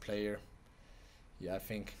like as a player, yeah, I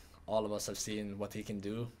think all of us have seen what he can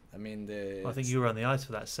do. I mean, I think you were on the ice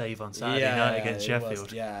for that save on Saturday night against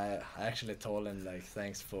Sheffield. I actually told him like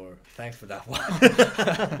thanks for that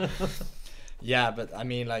one. Yeah, but I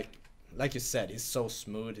mean, like you said, he's so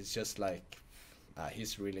smooth. It's just like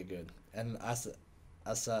he's really good. And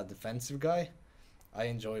as a defensive guy, I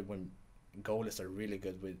enjoy when goalies are really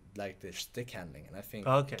good with like their stick handling, and I think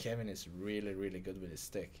Kevin is really, really good with his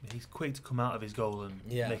stick. He's quick to come out of his goal and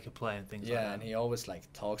make a play and things like that. Yeah, and he always like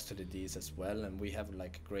talks to the Ds as well, and we have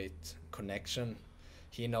like a great connection.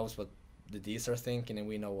 He knows what the Ds are thinking, and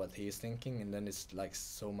we know what he's thinking, and then it's like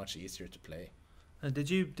so much easier to play. And did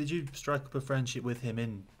you strike up a friendship with him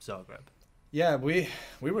in Zagreb? Yeah, we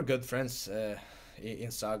were good friends in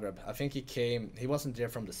Zagreb. I think he came. He wasn't there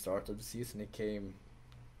from the start of the season. He came.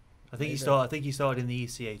 I think he started in the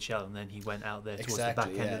ECHL and then he went out there towards the back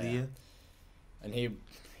end of the year. And he,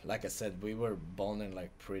 like I said, we were bonding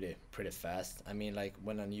like pretty fast. I mean, like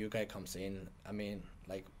when a new guy comes in, I mean,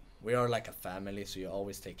 like we are like a family, so you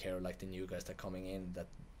always take care of like the new guys that are coming in that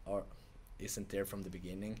isn't there from the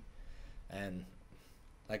beginning. And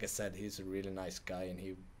like I said, he's a really nice guy, and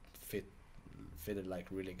he fitted like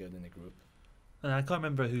really good in the group. And I can't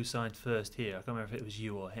remember who signed first here. I can't remember if it was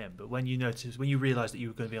you or him. But when you realised that you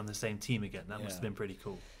were going to be on the same team again, that must have been pretty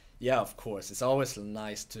cool. Yeah, of course. It's always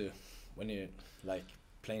nice to, when you like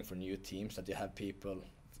playing for new teams, that you have people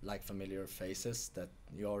like familiar faces that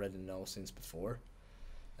you already know since before.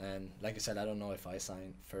 And like I said, I don't know if I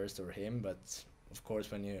signed first or him, but of course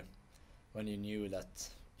when you knew that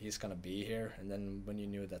he's gonna be here, and then when you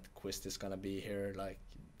knew that Quist is gonna be here, like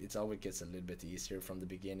it always gets a little bit easier from the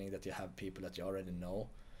beginning that you have people that you already know.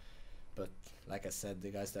 But like I said, the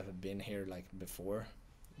guys that have been here like before,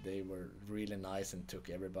 they were really nice and took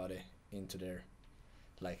everybody into their,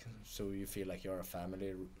 like, so you feel like you're a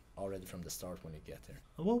family already from the start when you get there.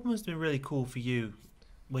 What must have been really cool for you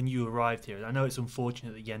when you arrived here? I know it's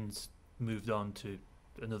unfortunate that Jens moved on to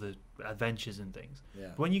another adventures and things. Yeah.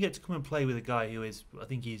 But when you get to come and play with a guy who is, I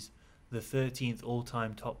think he's the 13th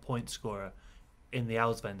all-time top point scorer in the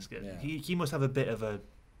Allsvenskan, he must have a bit of a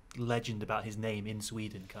legend about his name in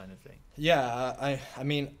Sweden kind of thing. Yeah, I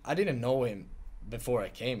mean, I didn't know him before I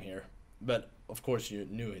came here, but of course you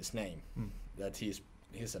knew his name, that he's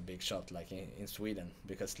a big shot like in Sweden,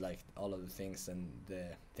 because like all of the things and the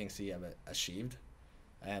things he have achieved,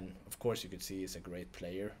 and of course you could see he's a great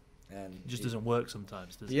player, and it just doesn't work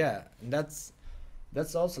sometimes, does it? Yeah, and that's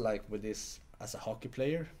also like with this as a hockey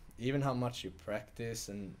player, even how much you practice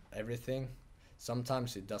and everything,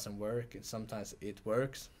 sometimes it doesn't work and sometimes it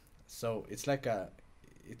works. So it's like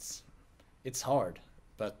it's hard,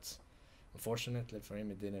 but unfortunately for him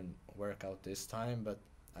it didn't work out this time. But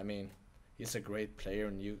I mean, he's a great player,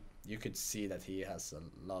 and you could see that he has a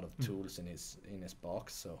lot of tools in his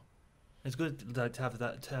box. So it's good to have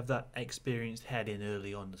that experienced head in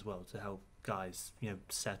early on as well, to help guys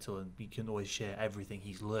settle, and you can always share everything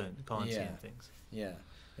he's learned, can't you, and things. Yeah,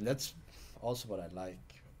 and that's also what I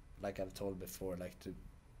like I've told before, like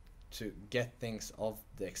to get things off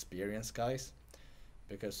the experienced guys,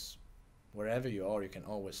 because wherever you are you can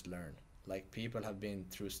always learn. Like people have been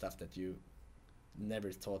through stuff that you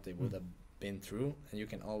never thought they would have been through, and you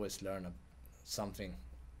can always learn something.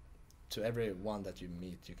 To everyone that you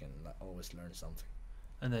meet you can always learn something.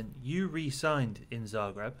 And then you re-signed in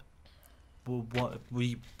Zagreb. Well,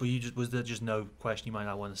 was there just no question in your mind,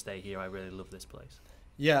 I want to stay here, I really love this place?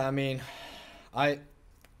 Yeah, I mean, I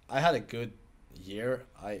had a good year.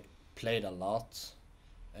 I played a lot,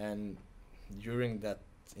 and during that,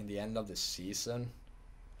 in the end of the season,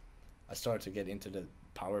 I started to get into the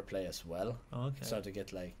power play as well. Okay. Started to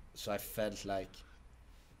get so I felt like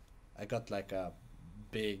I got like a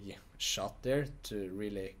big shot there to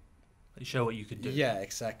really show what you could do. Yeah,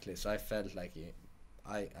 exactly. So I felt like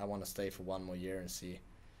I want to stay for one more year and see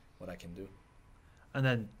what I can do. And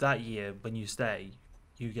then that year, when you stay,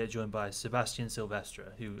 you get joined by Sebastian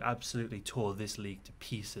Silvestre, who absolutely tore this league to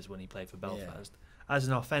pieces when he played for Belfast. Yeah. As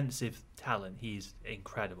an offensive talent, he's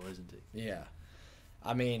incredible, isn't he? Yeah.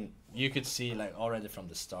 I mean, you could see already from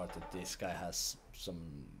the start that this guy has some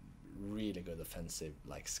really good offensive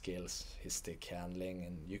skills, his stick handling,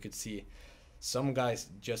 and you could see some guys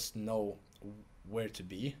just know where to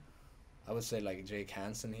be. I would say Jake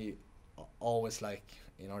Hansen, he always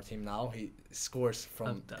in our team now, he scores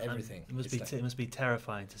from everything. It must be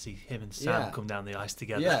terrifying to see him and Sam come down the ice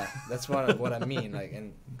together. Yeah, that's what I mean.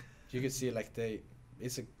 And you could see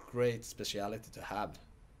it's a great speciality to have.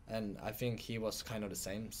 And I think he was kind of the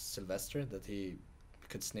same, Sylvester, that he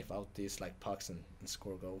could sniff out these like pucks and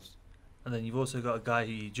score goals. And then you've also got a guy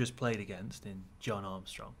who you just played against in John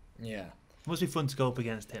Armstrong. Yeah. Must be fun to go up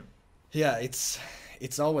against him. Yeah,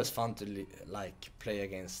 it's always fun to like play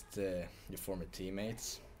against your former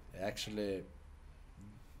teammates. Actually,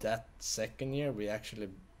 that second year we actually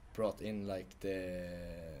brought in like the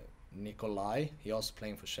Nikolai. He also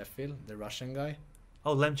playing for Sheffield, the Russian guy.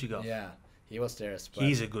 Oh, Lemchigov. Yeah, he was there as well.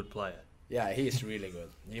 He's a good player. Yeah, he's really good.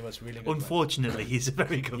 He was really good. Unfortunately, he's a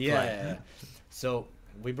very good player. Yeah. So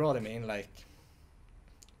we brought him in like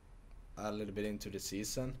a little bit into the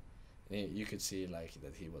season. You could see like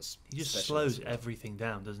that he was. He just slows everything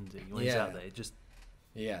down, doesn't he? When he's out there, it just.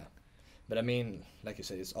 Yeah, but I mean, like you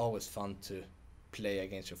said, it's always fun to play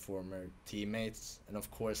against your former teammates, and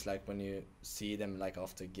of course, like when you see them like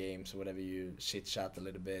after games or whatever, you chit chat a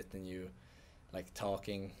little bit and you like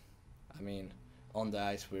talking. I mean, on the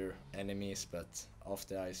ice we're enemies, but off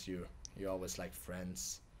the ice you're always like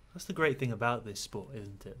friends. That's the great thing about this sport,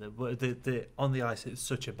 isn't it? The on the ice it's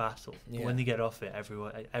such a battle. Yeah. But when you get off it,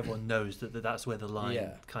 everyone knows that's where the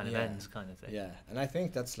line kind of ends, kind of thing. Yeah, and I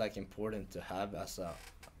think that's like important to have as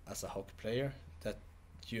a hockey player, that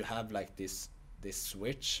you have like this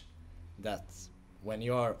switch, that when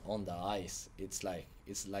you are on the ice, it's like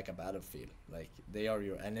a battlefield. Like they are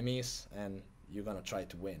your enemies, and you're gonna try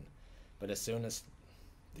to win. But as soon as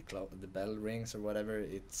the bell rings or whatever,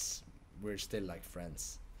 we're still like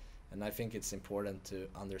friends. And I think it's important to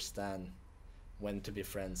understand when to be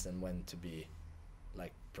friends and when to be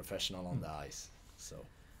like professional on the ice. So,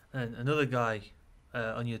 and another guy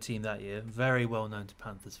on your team that year, very well known to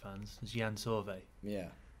Panthers fans, is Jan Sorve. Yeah.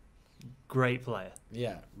 Great player.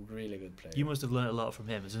 Yeah, really good player. You must have learned a lot from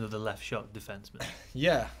him as another left shot defenseman.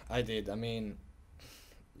 Yeah, I did. I mean,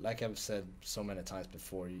 like I've said so many times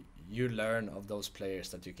before, you learn of those players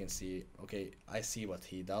that you can see, okay, I see what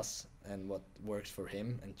he does and what works for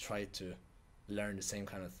him, and try to learn the same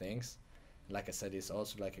kind of things. Like I said, he's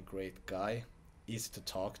also like a great guy, easy to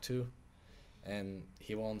talk to, and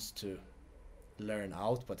he wants to learn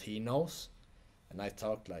out what he knows. And I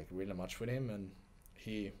talked like really much with him, and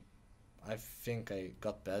I think I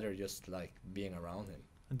got better just like being around him.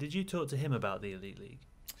 And did you talk to him about the Elite League?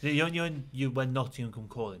 When Nottingham come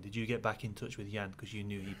calling, did you get back in touch with Jan because you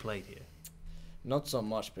knew he played here? Not so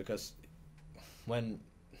much, because when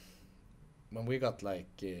we got like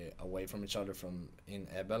away from each other in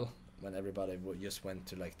Ebel, when everybody just went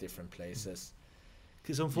to like different places.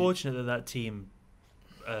 Because unfortunately that team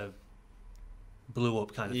blew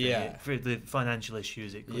up, kind of thing. Yeah. For the financial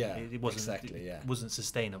issues, it wasn't wasn't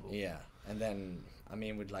sustainable. Yeah, and then I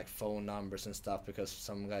mean with like phone numbers and stuff, because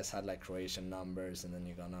some guys had like Croatian numbers, and then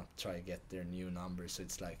you're gonna try to get their new numbers, so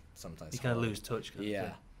it's like sometimes you kind of lose touch.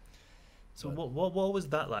 Yeah. So what was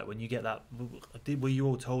that like when you get that? Were you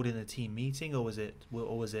all told in a team meeting, or was it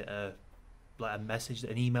like a message,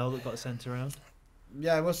 an email that got sent around?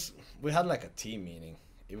 Yeah, it was. We had like a team meeting.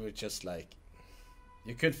 It was just like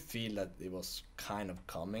you could feel that it was kind of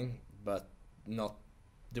coming, but not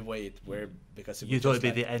the way it were, because you thought it'd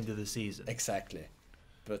be the end of the season. Exactly.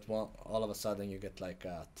 But all of a sudden you get like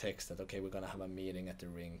a text that, okay, we're gonna have a meeting at the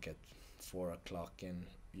rink at 4:00, and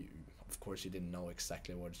of course you didn't know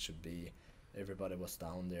exactly what it should be. Everybody was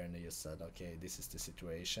down there, and they just said, okay, this is the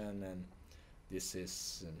situation, and this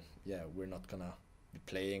is we're not gonna be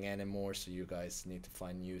playing anymore, so you guys need to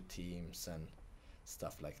find new teams and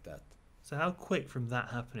stuff like that. So how quick from that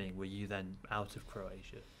happening were you then out of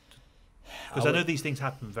Croatia? Because I know these things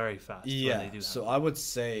happen very fast. Yeah, when they do so I would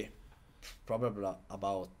say probably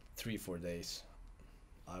about 3-4 days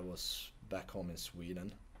I was back home in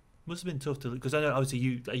Sweden. Must have been tough to, because I know obviously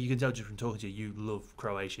you can tell just from talking to you love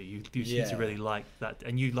Croatia. You seem to really like that,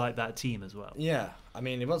 and you like that team as well. Yeah, I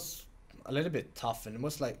mean it was a little bit tough, and it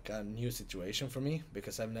was like a new situation for me,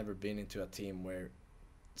 because I've never been into a team where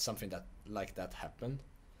something that like that happened.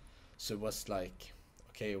 So it was like,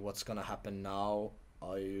 okay, what's gonna happen now?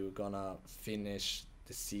 Are you gonna finish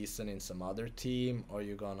the season in some other team? Or are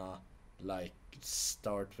you gonna like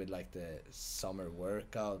start with like the summer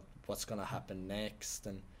workout? What's gonna happen next?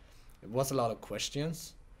 And it was a lot of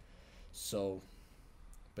questions. So,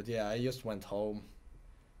 but yeah, I just went home,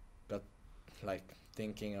 got like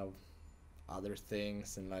thinking of other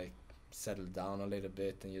things, and like settled down a little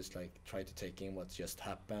bit, and just like try to take in what just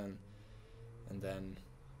happened. And then,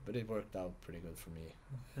 but it worked out pretty good for me.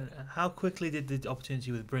 How quickly did the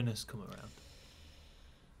opportunity with Brynäs come around?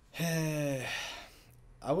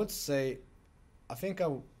 I would say, I think I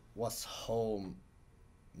was home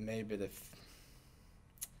maybe the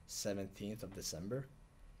 17th of December,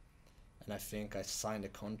 and I think I signed a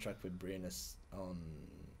contract with Brynäs on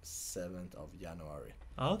 7th of January.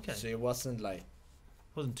 Oh, okay. So it wasn't like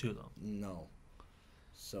Wasn't too long. no.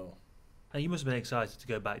 So And you must have been excited to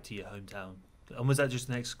go back to your hometown. And was that just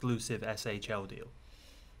an exclusive SHL deal?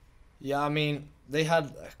 yeah, I mean they had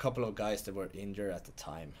a couple of guys that were injured at the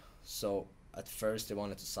time. So at first they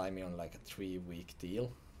wanted to sign me on like a 3-week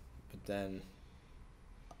deal, but then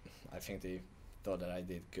I think they thought that I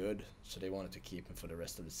did good, so they wanted to keep me for the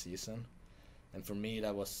rest of the season. And for me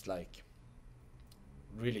that was like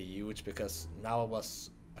really huge because now I was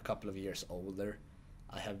a couple of years older.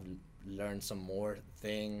 I have learned some more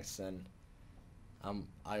things, and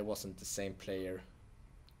I wasn't the same player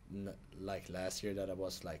like last year that I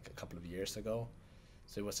was like a couple of years ago.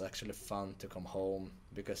 So it was actually fun to come home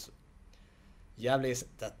because Gävle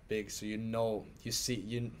isn't that big, so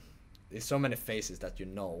there's so many faces that you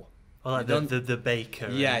know. Or like the baker.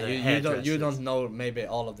 Yeah, and the you don't hairdressers. know maybe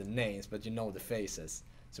all of the names, but you know the faces.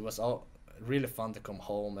 So it was all really fun to come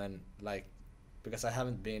home, and like because I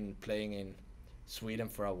haven't been playing in Sweden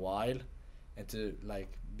for a while, and to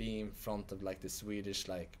like be in front of like the Swedish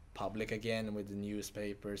like public again with the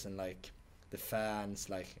newspapers and like the fans,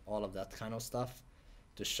 like all of that kind of stuff,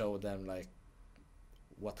 to show them like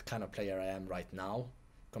what kind of player I am right now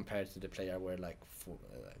compared to the player I were like for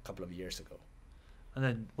a couple of years ago. And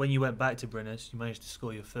then when you went back to Brynäs, you managed to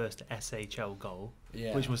score your first SHL goal,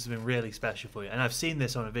 Yeah. which must have been really special for you. And I've seen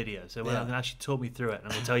this on a video, so I'm Yeah. going to actually talk me through it, and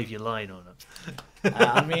I'm going to tell you if you're lying or not.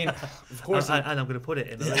 I mean, of course. And I'm going to put it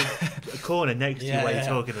in a corner next to you Yeah, while you're yeah.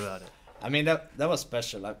 talking about it. I mean that was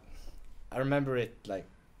special. I remember it like,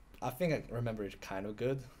 I think I remember it kind of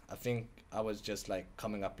good. I think I was just like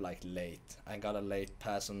coming up like late. I got a late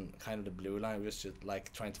pass on kind of the blue line. We was just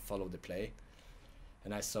like trying to follow the play,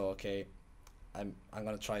 and I saw okay, I'm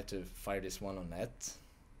gonna try to fire this one on net,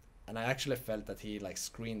 and I actually felt that he like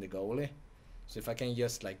screened the goalie. So if I can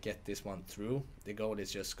just like get this one through, the goalie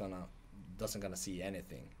is just doesn't gonna see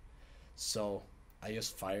anything. So I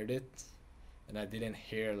just fired it, and I didn't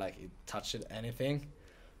hear like it touched anything,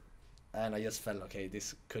 and I just felt okay,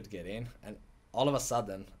 this could get in, and all of a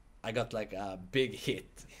sudden I got like a big hit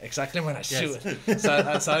exactly when I shoot.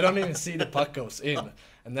 So I don't even see the puck goes in,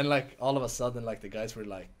 and then like all of a sudden like the guys were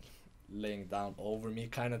like laying down over me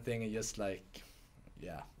kind of thing, and just like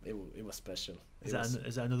yeah, it was special. Is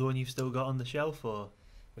that another one you've still got on the shelf, or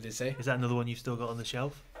What did you say? is that another one you've still got on the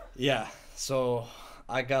shelf? Yeah, so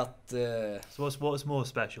I got So what's more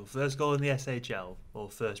special, first goal in the SHL or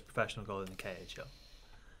first professional goal in the KHL?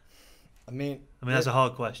 I mean That's a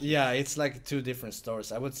hard question. yeah, it's like two different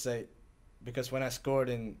stories. I would say because when I scored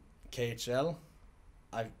in KHL,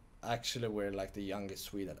 I actually were like the youngest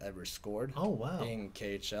Swede that ever scored Oh wow, in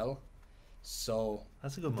KHL. So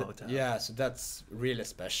that's a good motto to have. yeah, so that's really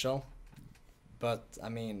special. But I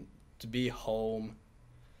mean, to be home,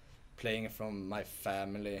 playing from my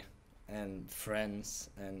family and friends,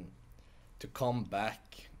 and to come back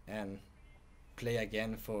and play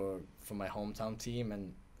again for my hometown team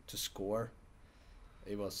and to score,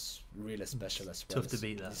 it was really special as well. Tough to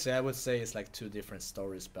beat that. So I would say it's like two different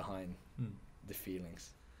stories behind the feelings.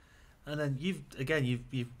 And then you've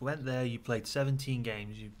went there, you played 17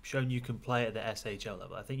 games, you've shown you can play at the SHL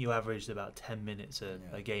level. I think you averaged about 10 minutes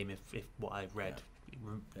a game, if what I've read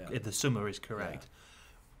in the summer is correct.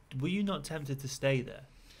 Were you not tempted to stay there?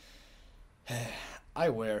 I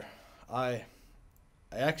were. I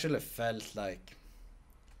actually felt like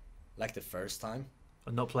the first time.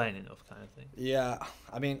 Or not playing enough kind of thing? Yeah,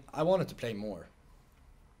 I mean, I wanted to play more.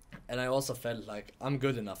 And I also felt like I'm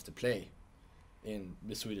good enough to play in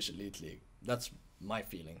the Swedish Elite League. That's my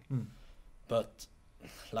feeling. But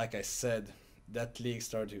like I said, that league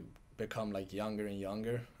started to become like younger and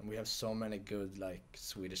younger, and we have so many good like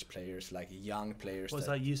Swedish players, like young players. What's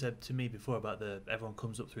like you said to me before about everyone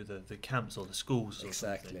comes up through the camps or the schools or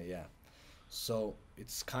exactly, something. yeah. So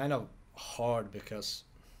it's kind of hard because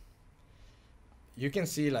you can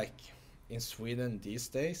see like in Sweden these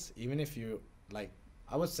days, even if you like,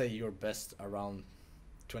 I would say you're best around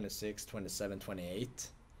 26, 27, 28,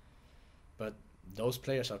 but those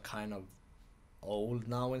players are kind of old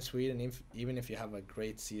now in Sweden. Even if you have a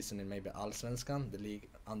great season in maybe Allsvenskan, the league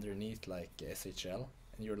underneath like SHL,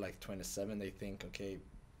 and you're like 27, they think okay,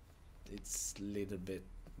 it's a little bit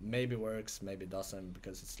maybe works, maybe doesn't,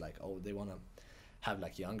 because it's like, oh, they want to have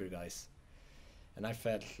like younger guys. And I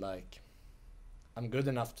felt like I'm good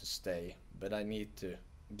enough to stay, but I need to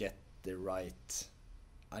get the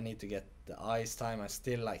ice time. I'm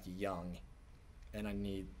still like young, and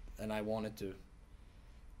I wanted to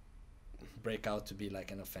break out to be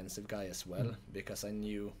like an offensive guy as well, because I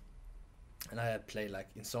knew and I had played like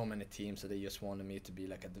in so many teams that they just wanted me to be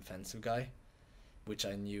like a defensive guy, which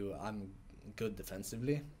I knew I'm good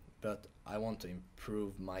defensively, but I want to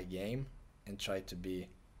improve my game and try to be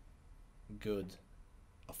good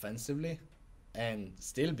offensively and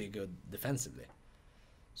still be good defensively.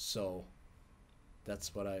 So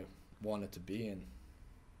that's what I wanted to be in.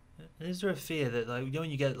 Is there a fear that, like, you know,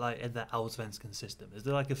 when you get like in that Allsvenskan system, is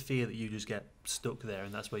there like a fear that you just get stuck there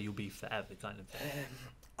and that's where you'll be forever, kind of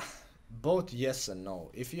thing? Both yes and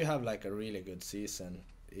no. If you have like a really good season,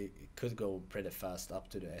 it could go pretty fast up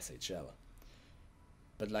to the SHL.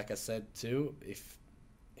 But like I said too, if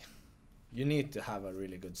you need to have a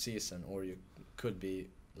really good season or you could be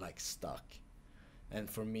like stuck. And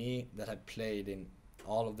for me, that I played in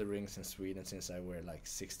all of the rings in Sweden since I were like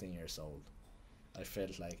 16 years old, I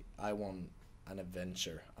felt like I want an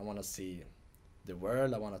adventure. I want to see the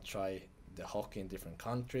world. I want to try the hockey in different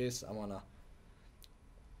countries. I want to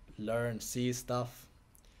learn, see stuff.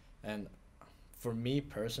 And for me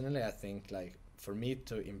personally, I think like for me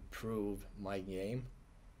to improve my game,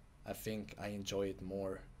 I think I enjoy it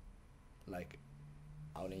more like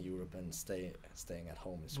out in Europe and staying at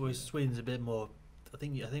home in Sweden. Well, Sweden's a bit more. I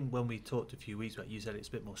think when we talked a few weeks back, you said it's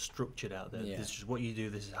a bit more structured out there. Yeah. This is what you do.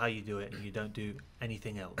 This is how you do it, and you don't do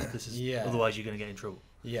anything else. This is Yeah. Otherwise you're going to get in trouble.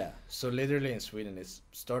 Yeah, so literally in Sweden it's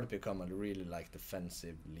started to become a really like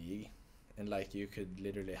defensive league, and like you could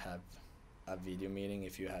literally have a video meeting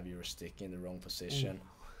if you have your stick in the wrong position.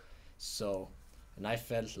 So, and I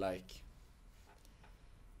felt like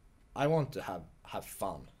I want to have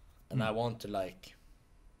fun, and I want to like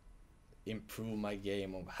improve my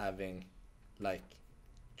game of having like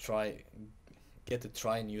get to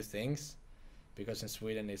try new things, because in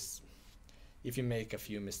Sweden is if you make a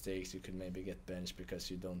few mistakes you could maybe get benched because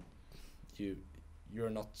you're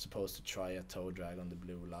not supposed to try a toe drag on the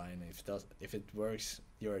blue line. If it works,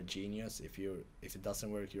 you're a genius. If it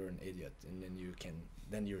doesn't work, you're an idiot, and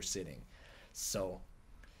then you're sitting. So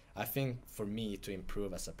I think for me to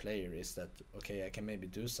improve as a player is that okay, I can maybe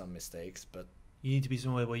do some mistakes, but You need to be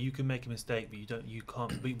somewhere where you can make a mistake, but you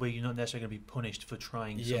can't be where you're not necessarily going to be punished for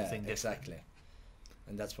trying something different. Exactly.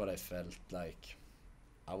 And that's what I felt like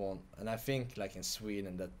I want. And I think like in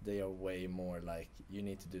Sweden that they are way more like you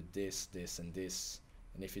need to do this, this, and this,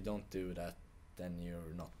 and if you don't do that, then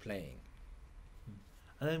you're not playing.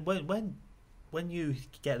 And then when you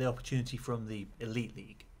get the opportunity from the Elite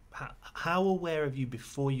League, how aware of you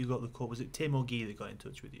before you got the call? Was it Tim or Guy that got in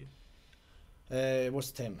touch with you? It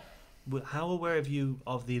was Tim. How aware of you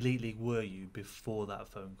of the Elite League were you before that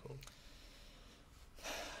phone call?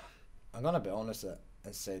 I'm gonna be honest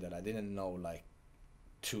and say that I didn't know like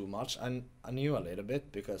too much. I knew a little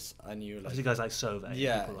bit because I knew like Obviously guys like Sove.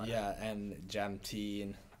 Yeah, and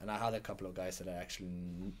Jamteen, and I had a couple of guys that I actually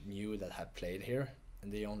knew that had played here,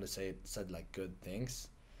 and they only said like good things.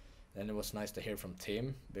 And it was nice to hear from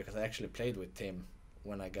Tim, because I actually played with Tim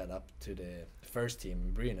when I got up to the first team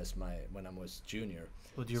in Brynäs when I was junior.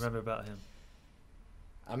 What do you remember about him?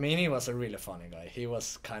 I mean, he was a really funny guy. He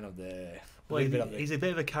was kind of he's a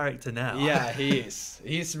bit of a character now. Yeah, he is.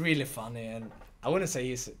 He's really funny, and I wouldn't say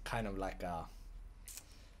he's kind of like a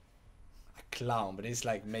clown, but he's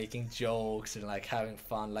like making jokes and like having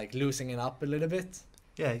fun, like losing it up a little bit.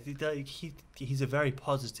 Yeah, he's a very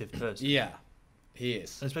positive person. Yeah, he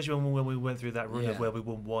is. Especially when we went through that run of where we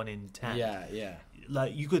won 1 in 10. Yeah.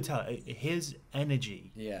 Like you could tell his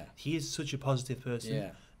energy. Yeah. He is such a positive person.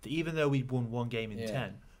 Yeah. That even though we won 1 game in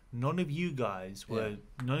 10, none of you guys none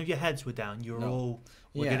of your heads were down. You're all,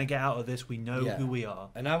 we're gonna get out of this. We know who we are.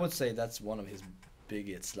 And I would say that's one of his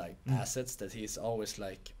biggest like assets, that he's always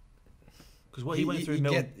like. Because what he went through,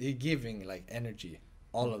 he giving like energy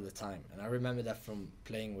all of the time, and I remember that from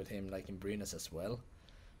playing with him like in Brynäs as well.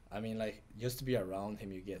 I mean, like just to be around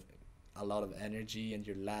him, you get a lot of energy and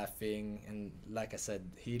you're laughing, and like I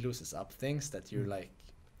said, he loses up things that you're like,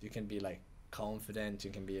 you can be like confident,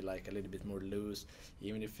 you can be like a little bit more loose,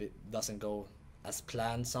 even if it doesn't go as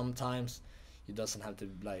planned. Sometimes you doesn't have to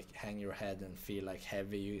like hang your head and feel like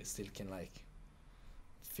heavy. You still can like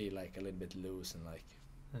feel like a little bit loose and like.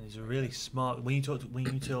 And he's a really smart. When you talk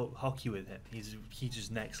hockey with him, he's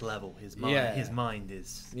just next level. His mind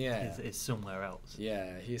is somewhere else.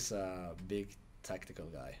 Yeah, he's a big tactical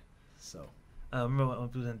guy. So I remember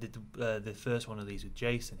when I did the first one of these with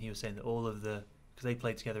Jason. He was saying that all of because they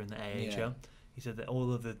played together in the AHL. He said that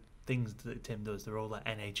all of the things that Tim does, they're all like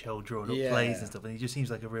NHL drawn up plays and stuff. And he just seems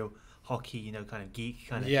like a real hockey, kind of geek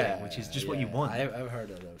kind of thing, which is just what you want. I've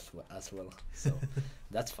heard of those as well. So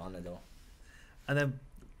that's funny though. And then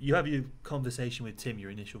you have your conversation with Tim, your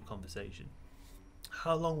initial conversation.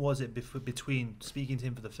 How long was it between speaking to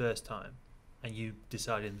him for the first time and you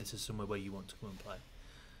decided this is somewhere where you want to come and play?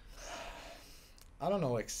 I don't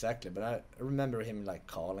know exactly, but I remember him like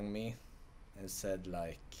calling me and said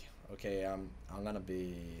like, okay, I'm gonna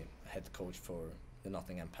be head coach for the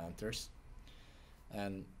Nottingham Panthers,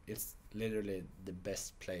 and it's literally the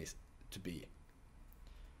best place to be.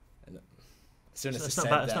 And as soon as he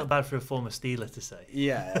said that, it's not bad for a former Steeler to say.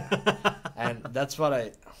 Yeah, and that's what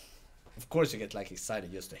of course you get like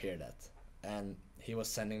excited just to hear that. And he was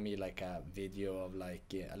sending me like a video of like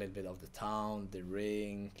a little bit of the town, the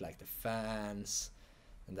ring, like the fans,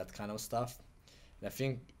 and that kind of stuff. And I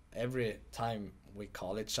think every time we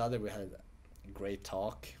call each other, we had a great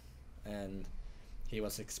talk, and he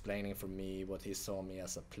was explaining for me what he saw me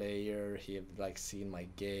as a player. He had like seen my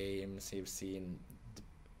games, he'd seen the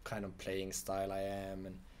kind of playing style I am,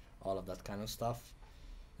 and all of that kind of stuff.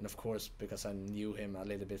 And of course, because I knew him a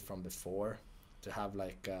little bit from before, to have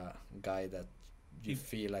like a guy that you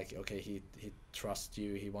feel like, okay, he trusts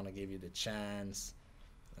you, he want to give you the chance,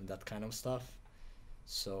 and that kind of stuff.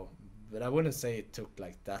 So, but I wouldn't say it took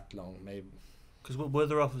like that long, maybe. Because were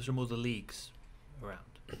there offers from other leagues around?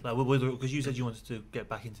 Like, because you said you wanted to get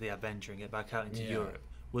back into the adventure and get back out into Europe.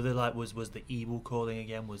 Were there like was the Evil calling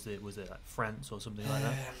again? Was it like France or something like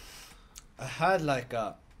that? I had like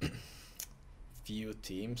a few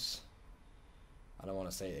teams. I don't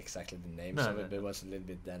want to say exactly the names of it, but it was a little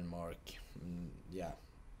bit Denmark, yeah,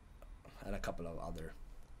 and a couple of other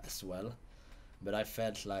as well. But I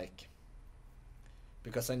felt like,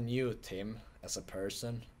 because I knew Tim as a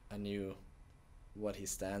person, I knew what he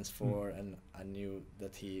stands for, and I knew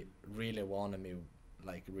that he really wanted me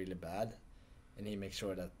like really bad, and he made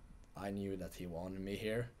sure that I knew that he wanted me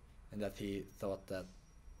here, and that he thought that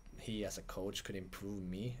he as a coach could improve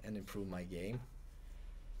me and improve my game.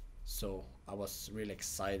 So I was really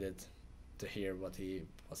excited to hear what he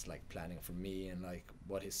was like planning for me, and like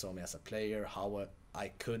what he saw me as a player, how I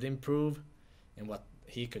could improve, and what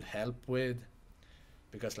he could help with,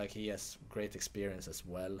 because like he has great experience as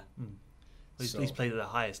well. He's played at the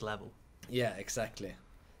highest level. Yeah, exactly.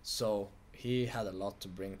 So he had a lot to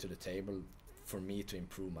bring to the table for me to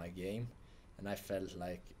improve my game, and I felt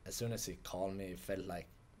like as soon as he called me, it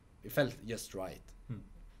felt just right.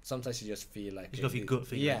 Sometimes you just feel like you got your gut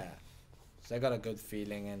feeling. Yeah. So I got a good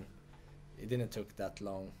feeling, and it didn't took that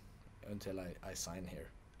long until I signed here.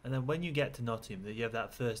 And then when you get to Nottingham, you have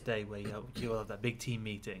that first day where you have that big team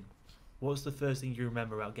meeting. What's the first thing you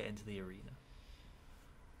remember about getting to the arena?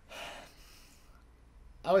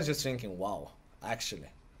 I was just thinking, wow, actually.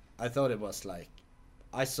 I thought it was like,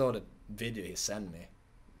 I saw the video he sent me,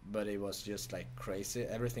 but it was just like crazy.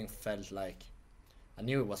 Everything felt like, I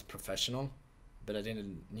knew it was professional, but I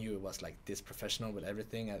didn't knew it was like this professional with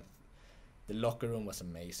everything. The locker room was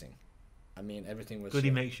amazing. I mean, everything was... Goody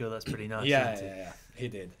make sure that's pretty nice. Yeah, he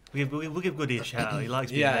did. We'll give Goody a shout out. He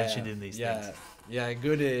likes being mentioned in these things. Yeah,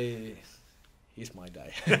 Goody, he's my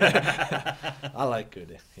guy. I like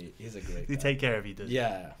Goody. He's a great guy. He take care of you, does he?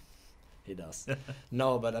 Yeah, he does.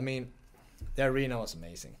 No, but I mean, the arena was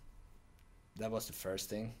amazing. That was the first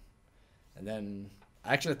thing. And then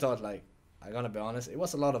I actually thought, like, I'm gonna be honest, it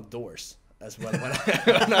was a lot of doors as well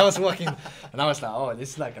when I was walking, and I was like, oh,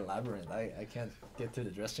 this is like a labyrinth. I can't get to the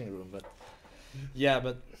dressing room, but yeah,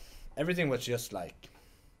 but everything was just like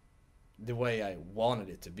the way I wanted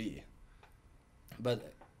it to be.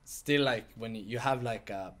 But still, like when you have like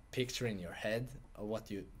a picture in your head of what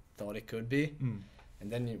you thought it could be,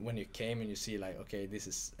 and then when you came and you see like, okay, this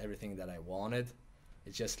is everything that I wanted,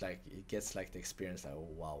 it's just like it gets like the experience like, oh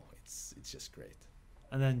wow, it's just great.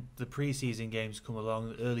 And then the pre-season games come along.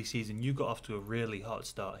 The early season, you got off to a really hot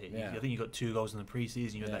start here. Yeah. I think you got 2 goals in the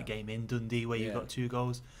pre-season. You had that game in Dundee where you got 2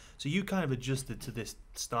 goals. So you kind of adjusted to this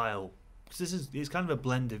style. Because it's kind of a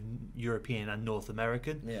blend of European and North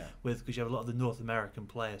American. Yeah. Because you have a lot of the North American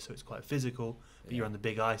players, so it's quite physical. But you're on the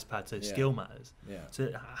big ice pad, so skill matters. Yeah.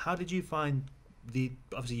 So how did you find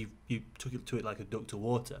obviously you took it to it like a duck to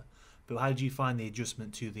water, but how did you find the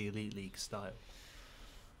adjustment to the Elite League style?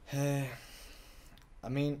 I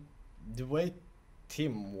mean, the way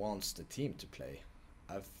Tim wants the team to play,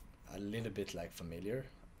 I've a little bit like familiar.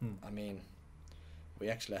 I mean, we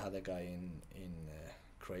actually had a guy in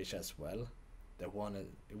Croatia as well that wanted.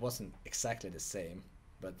 It wasn't exactly the same,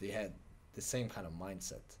 but they had the same kind of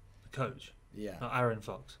mindset. The coach. Yeah. Not Aaron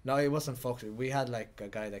Fox. No, it wasn't Fox. We had like a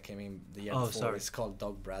guy that came in the year before. Sorry. It's called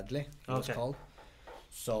Doug Bradley. He was called.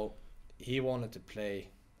 So he wanted to play.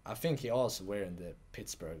 I think he also were in the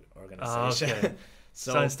Pittsburgh organization. Okay.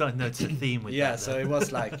 So it's starting to notice a theme with that. Yeah, so it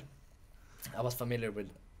was like I was familiar with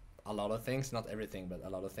a lot of things, not everything, but a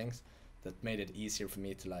lot of things that made it easier for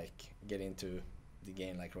me to like get into the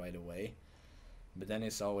game like right away. But then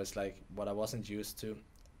it's always like what I wasn't used to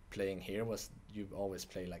playing here was you always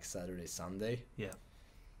play like Saturday, Sunday. Yeah.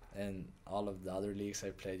 And all of the other leagues I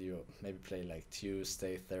played, you maybe play like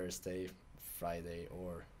Tuesday, Thursday, Friday,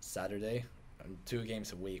 or Saturday. 2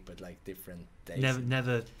 games a week, but like different days.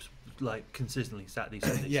 Never like consistently Saturday,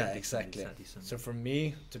 Sunday. Yeah, Saturday, exactly. Saturday, Sunday. So for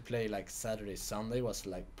me to play like Saturday, Sunday was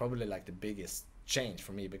like probably like the biggest change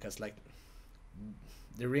for me, because like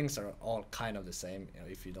the rinks are all kind of the same. You know,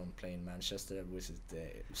 if you don't play in Manchester, which is the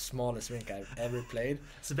smallest rink I've ever played.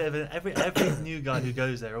 It's a bit of every new guy who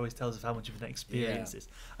goes there always tells us how much of an experience it is.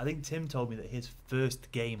 I think Tim told me that his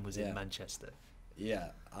first game was in Manchester. Yeah,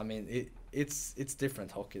 I mean it's different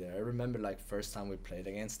hockey there. I remember like first time we played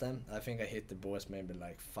against them, I think I hit the boards maybe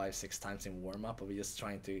like 5-6 times in warm up. I was just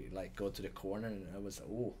trying to like go to the corner, and I was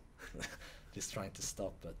just trying to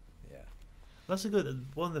stop. But yeah, that's a good.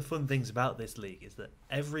 One of the fun things about this league is that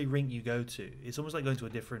every rink you go to, it's almost like going to a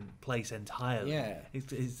different place entirely. Yeah,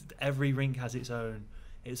 it's every rink has its own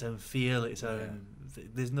feel, its own.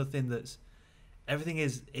 There's nothing that's. Everything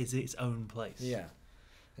is its own place. Yeah,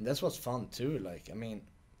 and that's what's fun too. Like I mean,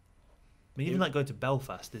 even like going to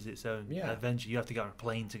Belfast is its own adventure. You have to get on a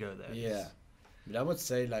plane to go there. Yeah, but I would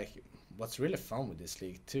say like what's really fun with this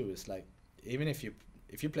league too is like even if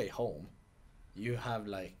you play home, you have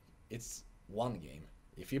like it's one game.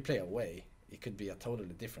 If you play away, it could be a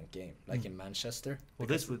totally different game. Like in Manchester. Well,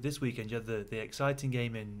 this weekend you had the exciting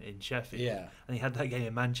game in Sheffield. Yeah, and you had that game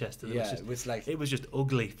in Manchester. It was just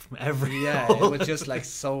ugly from every. Yeah, it was just like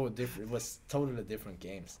so different. It was totally different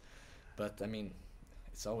games, but I mean.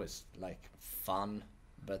 It's always like fun,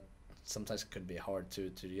 but sometimes it could be hard to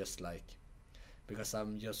just like, because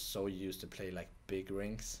I'm just so used to play like big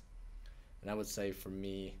rinks, and I would say for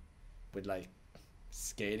me, with like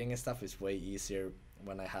skating and stuff, it's way easier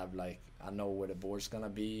when I have like I know where the board's gonna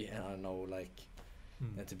be, and I know like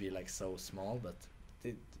than to be like so small. But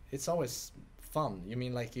it's always fun. You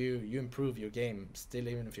mean like you improve your game still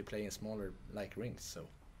even if you play in smaller like rinks. So.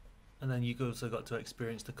 And then you also got to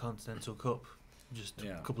experience the Continental Cup. Just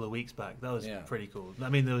a couple of weeks back. That was pretty cool. I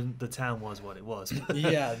mean, the town was what it was.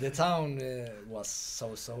 Yeah, the town was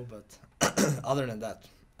so, but other than that,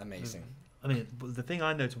 amazing. I mean, the thing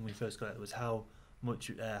I noticed when we first got it was how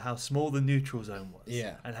small the neutral zone was,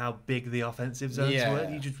 and how big the offensive zones were.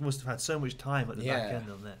 You just must have had so much time at the back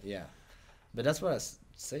end on there. Yeah, but that's what I was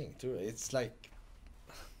saying too. It's like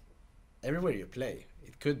everywhere you play,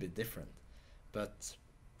 it could be different, but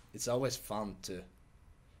it's always fun to.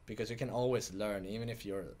 Because you can always learn, even if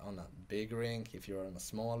you're on a big rink, if you're on a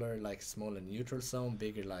smaller neutral zone,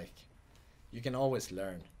 bigger like, you can always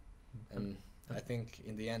learn. And I think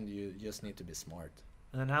in the end you just need to be smart.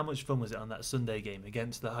 And then how much fun was it on that Sunday game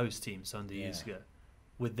against the host team Sunday years ago,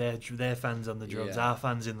 with their fans on the drums, our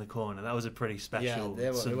fans in the corner? That was a pretty special. Yeah,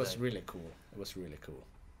 it was really cool. It was really cool.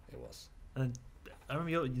 It was. And I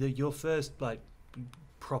remember your first like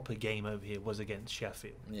proper game over here was against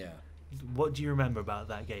Sheffield. Yeah. What do you remember about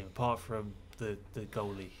that game, apart from the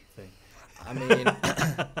goalie thing? I mean,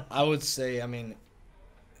 I would say,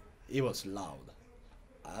 it was loud.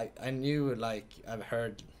 I knew, like, I've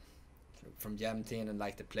heard from Jämtin and,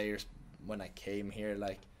 like, the players when I came here,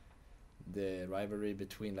 like, the rivalry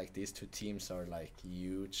between, like, these two teams are, like,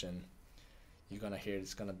 huge, and you're gonna hear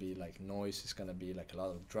it's gonna be, like, noise, it's gonna be, like, a lot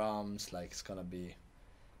of drums, like, it's gonna be...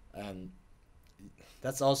 And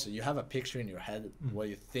that's also, you have a picture in your head what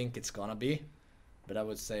you think it's gonna be, but I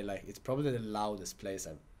would say like it's probably the loudest place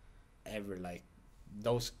I've ever, like,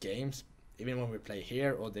 those games, even when we play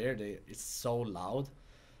here or there, it's so loud,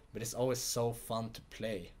 but it's always so fun to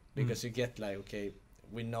play because you get like, okay,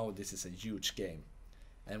 we know this is a huge game,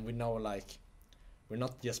 and we know like we're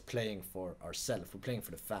not just playing for ourselves, we're playing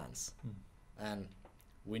for the fans, and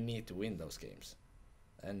we need to win those games.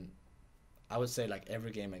 And I would say like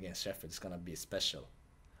every game against Sheffield is gonna be special.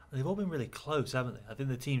 They've all been really close, haven't they? I think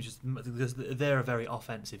the team's just because they're a very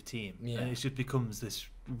offensive team, and it just becomes this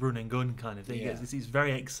run and gun kind of thing. It's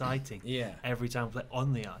very exciting. Every time we play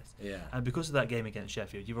on the ice. And because of that game against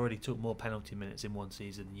Sheffield, you've already took more penalty minutes in one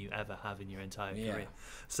season than you ever have in your entire career.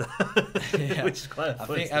 So, which is quite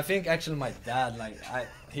funny. I think actually my dad, like,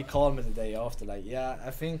 he called me the day after, like,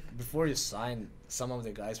 I think before you signed, some of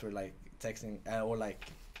the guys were like texting or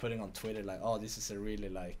like putting on Twitter like, oh, this is a really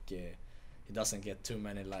like he doesn't get too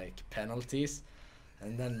many like penalties,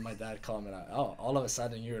 and then my dad called me like, oh, all of a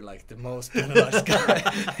sudden you're like the most penalized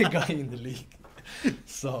guy in the league.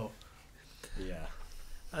 So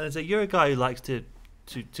and so you're a guy who likes to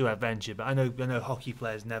adventure, but I know hockey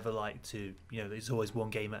players never like to, it's always one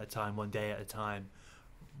game at a time, one day at a time.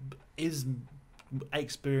 Is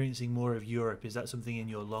experiencing more of Europe, is that something in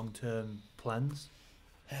your long-term plans?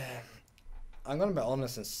 I'm gonna be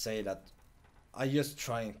honest and say that I just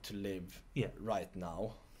trying to live Yeah. right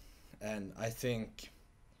now, and I think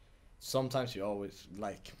sometimes you always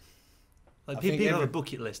like. Like I think people have a every-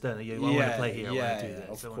 bucket list, don't they? I want to play here. I want to do this.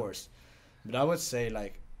 of I wanna- course. But I would say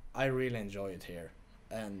like I really enjoy it here,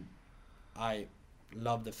 and I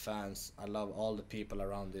love the fans. I love all the people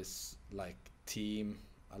around this like team.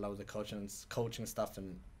 I love the coaching stuff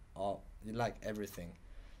and all like everything.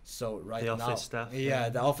 So right The now, office staff. yeah,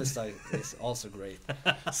 the office stuff is also great.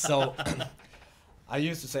 So I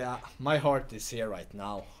used to say my heart is here right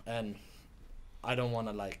now, and I don't want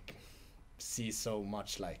to like see so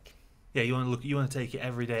much like. Yeah, you want to look. You want to take it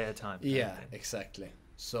every day at a time. kind of Yeah, thing. exactly.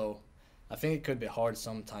 So I think it could be hard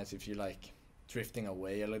sometimes if you like drifting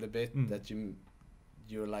away a little bit, that you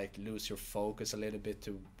like lose your focus a little bit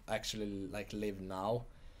to actually like live now.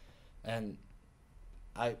 And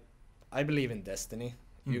I believe in destiny.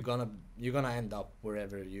 You're gonna end up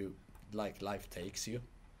wherever you like life takes you.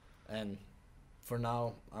 And for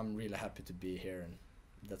now I'm really happy to be here, and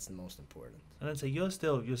that's the most important. And then say you're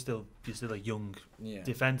still a young Yeah.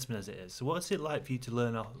 defenseman as it is. So what's it like for you to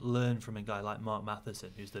learn from a guy like Mark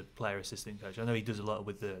Matheson, who's the player assistant coach? I know he does a lot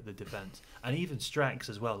with the defense, and he even strikes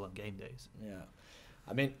as well on game days. Yeah.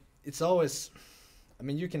 I mean, it's always. I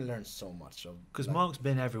mean, you can learn so much of. Because like, Mark's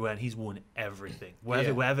been everywhere and he's won everything. Yeah.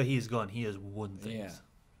 Wherever he's gone, he has won things. Yeah.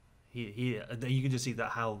 You can just see that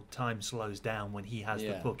how time slows down when he has the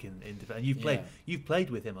Yeah. puck in defense. And you've played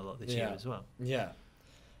with him a lot this year Yeah. as well. Yeah.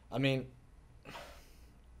 I mean,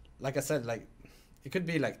 like I said, like it could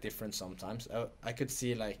be like different sometimes. I could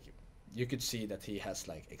see like you could see that he has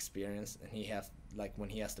like experience, and he has like when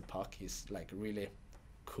he has the puck, he's like really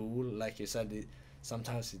cool. Like you said,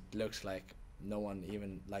 sometimes it looks like no one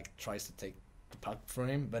even like tries to take the puck from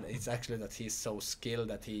him, but it's actually that he's so skilled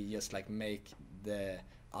that he just like make the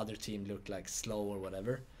other team look like slow or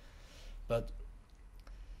whatever. But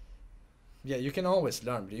yeah, you can always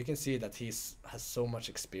learn, but you can see that has so much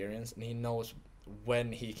experience, and he knows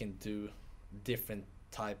when he can do different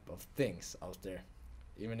type of things out there,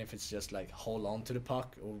 even if it's just like hold on to the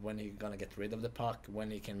puck, or when he's gonna get rid of the puck, when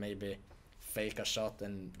he can maybe fake a shot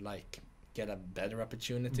and like get a better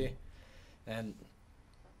opportunity. And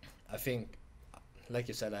I think, like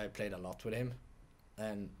you said, I played a lot with him,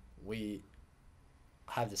 and we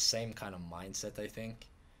have the same kind of mindset, I think,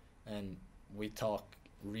 and we talk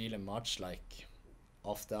really much like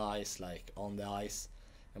off the ice, like on the ice,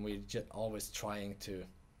 and we just always trying to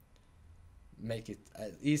make it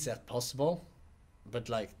as easy as possible, but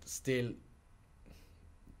like still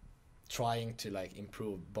trying to like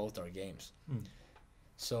improve both our games.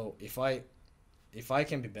 So if I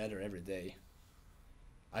can be better every day,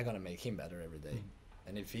 I'm gonna make him better every day.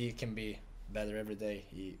 And if he can be better every day,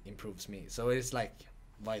 he improves me. So it's like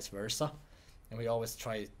vice versa, and we always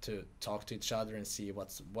try to talk to each other and see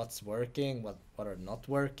what's working, what are not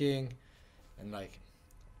working, and like,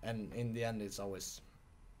 and in the end it's always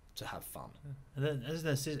to have fun. And then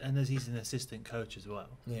as he's an assistant coach as well.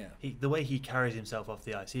 Yeah. The way he carries himself off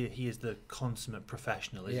the ice, he is the consummate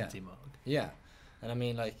professional, isn't Yeah. he, Mark? Yeah. And I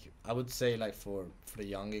mean, like, I would say like for the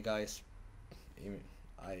younger guys,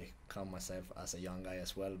 I count myself as a young guy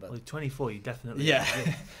as well, but Well, 24, you definitely yeah.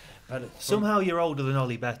 are. But Somehow you're older than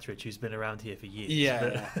Ollie Betteridge, who's been around here for years.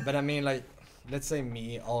 yeah, but I mean, like, let's say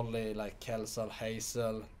me, Ollie, like Kelsall,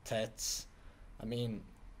 Hazel, Tets. I mean,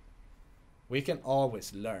 we can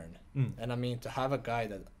always learn. And I mean, to have a guy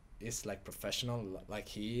that is like professional, like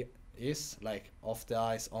he is, like off the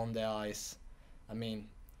ice, on the ice. I mean,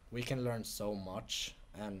 we can learn so much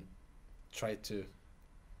and try to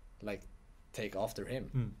like take after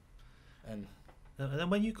him. And then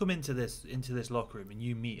when you come into this locker room and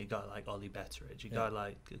you meet a guy like Ollie Betteridge, a guy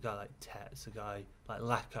like Tets, a guy like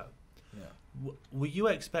Lacko, were you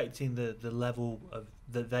expecting the level of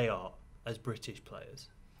that they are as British players?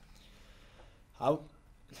 how?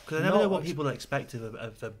 Because I never know what people expect of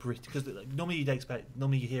a Brit. Because like,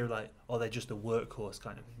 normally you hear like, oh, they're just a workhorse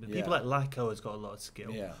kind of thing. But people like Lacko has got a lot of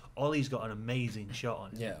skill. Yeah. Ollie's got an amazing shot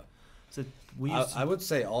on him. Yeah. So I would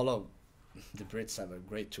say all of the Brits have a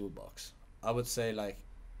great toolbox. I would say, like,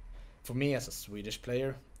 for me as a Swedish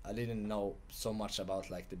player, I didn't know so much about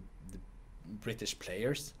like the British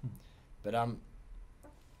players, but I'm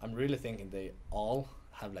really thinking they all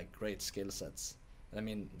have like great skill sets. I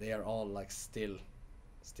mean, they are all like still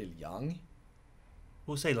young.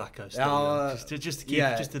 We'll say Lacko still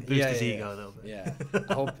young, just to boost his ego a little bit. Yeah.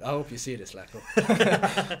 I hope you see this, Lacko.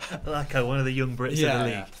 Lacko, one of the young Brits of the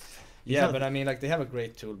league. Yeah, but I mean, like, they have a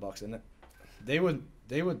great toolbox, and they would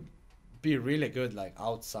be really good like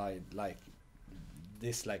outside like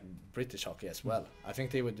this like British hockey as well. I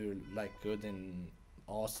think they would do like good in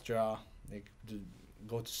Austria, they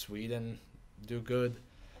go to Sweden, do good.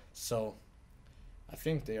 So I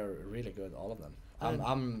think they are really good, all of them.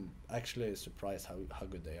 I'm actually surprised how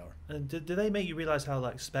good they are. And do they make you realise how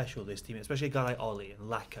like special this team is? Especially a guy like Ollie and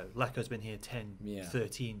Lacko. Lacko's been here 10,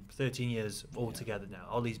 13 years altogether now.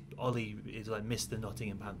 Ollie is like Mr.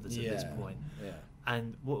 Nottingham Panthers at this point. Yeah.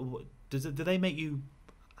 And what do they make you?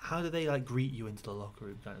 How do they like greet you into the locker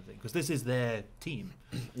room kind of thing? Because this is their team.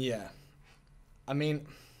 Yeah. I mean,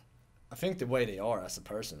 I think the way they are as a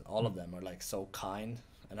person, all of them are like so kind,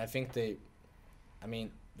 and I think they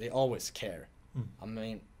always care. I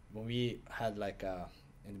mean, when we had like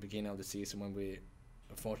in the beginning of the season when we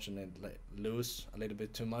unfortunately lose a little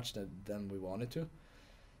bit too much than we wanted to,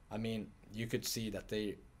 I mean, you could see that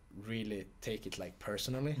they really take it like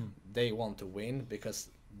personally. They want to win because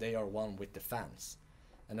they are one with the fans.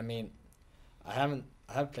 And I mean, I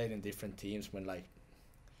have played in different teams when like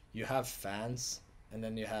you have fans and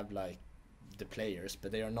then you have like the players,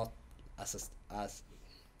 but they are not as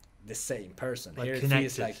the same person. Like here it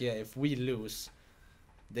feels like, if we lose,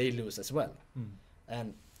 they lose as well.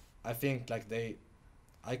 And I think like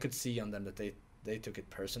I could see on them that they took it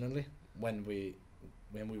personally when we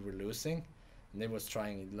were losing, and they was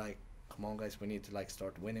trying like, come on guys, we need to like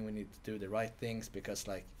start winning, we need to do the right things, because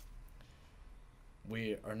like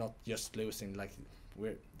we are not just losing, like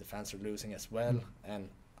the fans are losing as well. And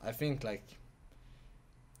I think like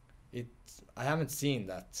I haven't seen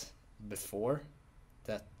that before,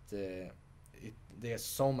 that there's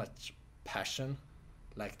so much passion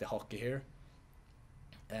like the hockey here,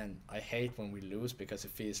 and I hate when we lose because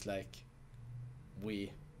it feels like the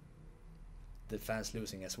fans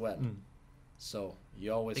losing as well. So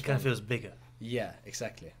you always it kind of feels bigger. Yeah,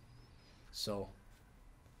 exactly. So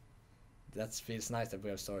that feels nice that we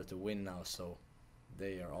have started to win now, so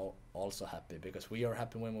they are also happy, because we are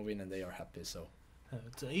happy when we win and they are happy. So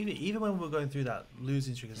even when we were going through that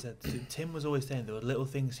losing streak, I said Tim was always saying there were little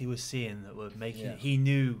things he was seeing that were making he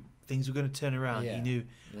knew things were going to turn around. He knew,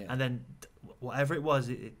 and then whatever it was,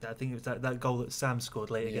 I think it was that goal that Sam scored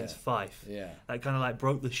late against Fife. That kind of like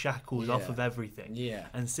broke the shackles off of everything.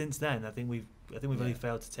 And since then, I think we've only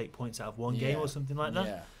failed to take points out of one game or something like that.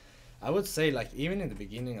 Yeah, I would say like even in the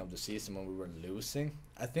beginning of the season when we were losing,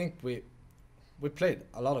 I think we played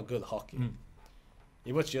a lot of good hockey.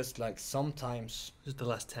 It was just like sometimes just the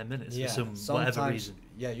last 10 minutes for whatever reason.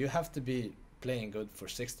 Yeah, you have to be playing good for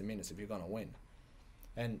 60 minutes if you're gonna win.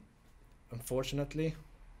 And unfortunately,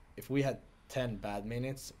 if we had 10 bad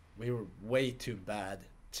minutes, we were way too bad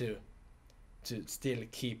to still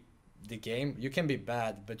keep the game. You can be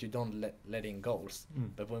bad, but you don't let in goals.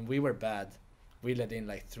 But when we were bad, we let in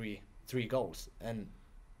like three goals, and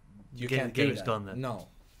you can't do that. Done then. No.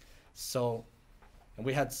 So, and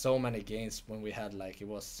we had so many games when we had like, it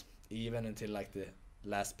was even until like the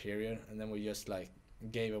last period, and then we just like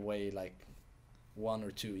gave away like 1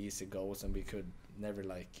 or 2 easy goals, and we could never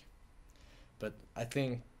like. But I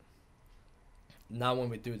think now when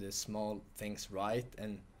we do the small things right,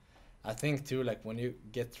 and I think too, like when you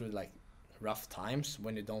get through like rough times,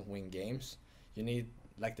 when you don't win games, you need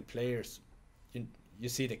like the players, you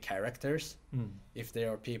see the characters. If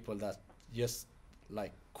there are people that just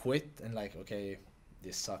like quit and like, okay,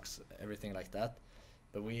 this sucks, everything like that.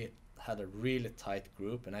 But we had a really tight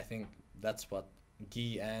group, and I think that's what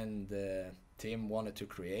Guy and Tim wanted to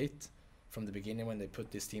create from the beginning when they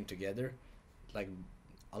put this team together. Like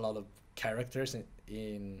a lot of characters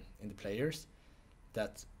in the players,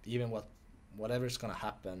 that even whatever's gonna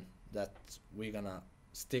happen, that we're gonna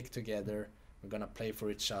stick together, we're gonna play for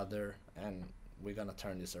each other, and we're gonna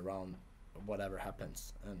turn this around whatever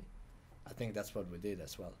happens. And I think that's what we did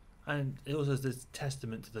as well. And it also is this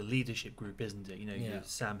testament to the leadership group, isn't it? You know, you have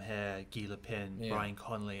Sam Hare, Guy Lepin, Brian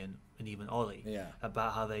Connolly, and even Ollie,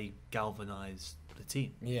 about how they galvanise the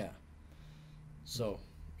team. So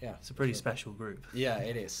it's a pretty special group.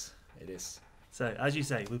 It is. So as you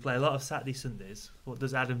say, we play a lot of Saturday Sundays. What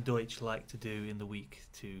does Adam Deutsch like to do in the week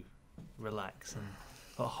to relax, and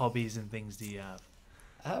what hobbies and things do you have?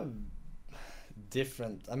 I have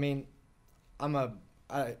different. I mean,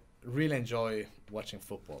 I really enjoy watching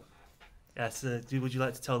football. Yes. Would you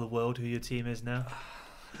like to tell the world who your team is now?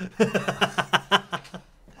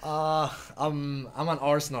 I'm an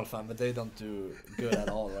Arsenal fan, but they don't do good at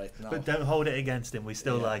all right now. But don't hold it against him. We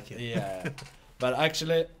still like it. But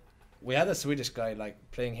actually, we had a Swedish guy like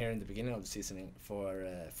playing here in the beginning of the season for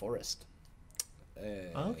Forest.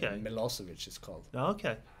 Milosevic is called.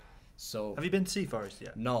 Okay. So have you been to see Forest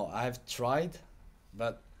yet? No, I have tried,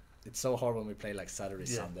 but it's so hard when we play like Saturday,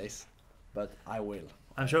 Sundays. But I will.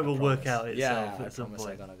 I'm sure it will work out itself at some point.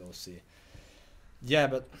 point. I'm gonna go see. Yeah,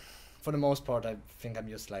 but for the most part, I think I'm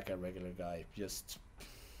just like a regular guy, just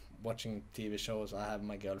watching TV shows. I have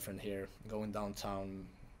my girlfriend here, going downtown,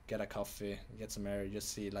 get a coffee, get some air, just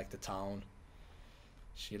see like the town.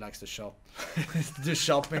 She likes to shop, do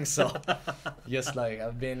shopping, so just like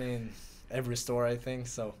I've been in every store, I think.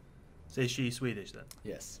 So is she Swedish then?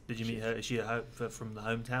 yes. Did you meet her? Is she from the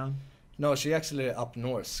hometown? No, she actually up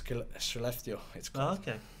north, Skellefteå, it's Oh, called.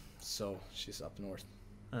 okay. So she's up north.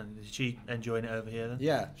 And is she enjoying it over here then?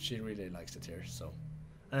 Yeah, she really likes it here. So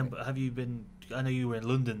And have you been? I know you were in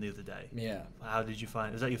London the other day. yeah, How did you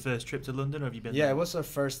find? Was that your first trip to London, or have you been? yeah, there? it was our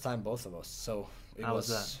first time, both of us. So it How was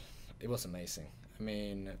that? It was amazing. I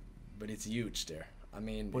mean, but it's huge there. I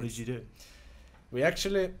mean, What did you do? we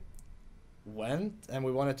actually went and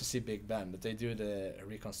we wanted to see Big Ben, but they do the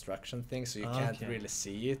reconstruction thing, so you can't Okay. really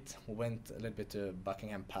see it. We went a little bit to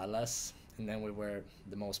Buckingham Palace, and then we were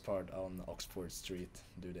the most part on Oxford Street,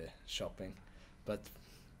 do the shopping. But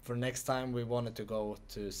for next time, we wanted to go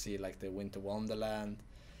to see like the Winter Wonderland,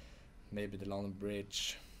 maybe the London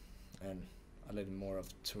Bridge, and a little more of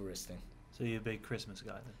touristing. So you're a big Christmas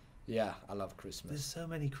guy then? Yeah, I love There's Christmas. so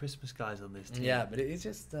many Christmas guys on this team. Yeah, but it's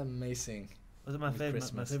just amazing. Was it my with favorite? My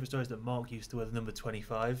Christmas. favorite story is that Mark used to wear the number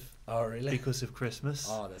 25 Oh, really? because of Christmas.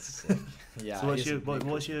 Oh, that's sick. Yeah. So what's he's a your big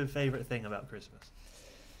what's your favorite thing about Christmas?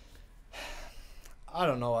 I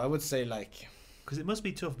don't know. I would say like Because it must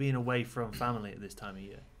be tough being away from family at this time of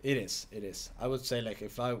year. it is. It is. I would say like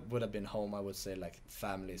if I would have been home, I would say like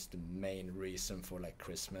family is the main reason for like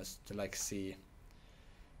Christmas, to like see.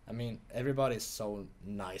 I mean, everybody's so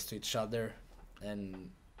nice to each other, and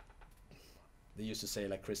they used to say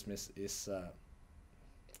like Christmas is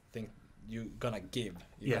thing you're gonna give.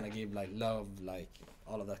 You're Yeah. gonna give like love, like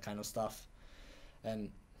all of that kind of stuff.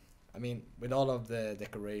 And I mean, with all of the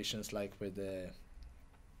decorations, like with the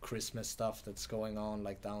Christmas stuff that's going on,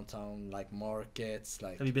 like downtown, like markets,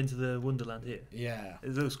 like Have you been to the Wonderland here? yeah,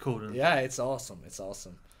 It looks cool. Doesn't it? yeah, it's awesome. It's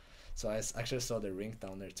awesome. So I actually saw the rink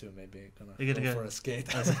down there too. Maybe You're go gonna for a skate.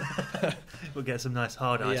 We'll get some nice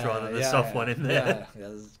hard ice Yeah, rather than the yeah, soft yeah. one in there. Yeah,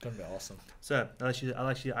 it's gonna be awesome. So I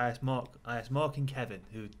asked Mark and Kevin,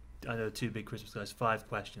 who I know are two big Christmas guys, 5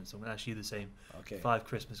 questions. So I'm gonna ask you the same Okay. 5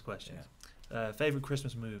 Christmas questions. Favorite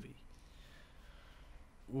Christmas movie?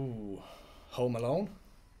 Ooh, Home Alone.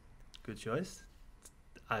 Good choice.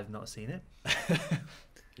 I've not seen it.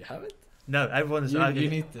 You have it? No, everyone is. You I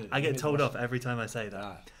need to. I you get need to told watch off every time I say it. that.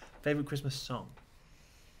 Ah. Favorite Christmas song?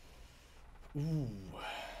 Ooh.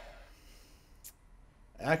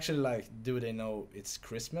 Actually, like, do they know it's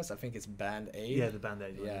Christmas? I think it's Band Aid. Yeah, the Band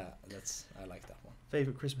Aid one. Yeah, I like that one.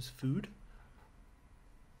 Favorite Christmas food?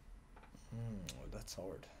 That's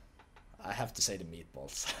hard. I have to say the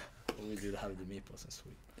meatballs. We do have the meatballs and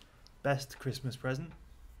sweet. Best Christmas present?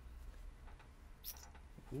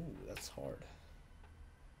 Ooh, that's hard.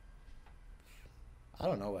 I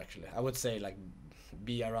don't know actually. I would say like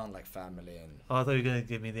be around like family and. Oh, I thought you were going to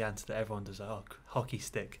give me the answer that everyone does. Oh, hockey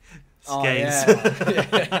stick, Oh, skates.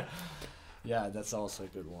 yeah. Yeah, that's also a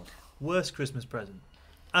good one. Worst Christmas present?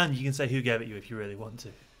 And you can say who gave it you if you really want to.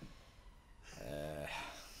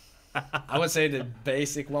 I would say the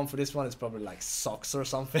basic one for this one is probably like socks or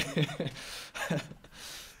something.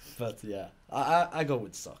 But yeah, I go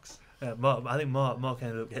with socks. I think Mark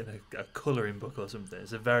ended up getting a colouring book or something.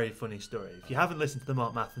 It's a very funny story. If you haven't listened to the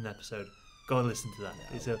Mark Matheson episode, go and listen to that.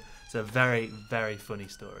 Yeah, It's a very, very funny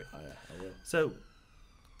story. Oh yeah, I will. So,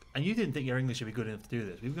 and you didn't think your English would be good enough to do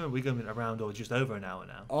this. We've gone around or just over an hour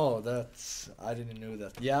now. Oh, I didn't know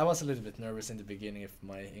that. Yeah, I was a little bit nervous in the beginning if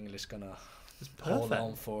my English gonna It's hold perfect.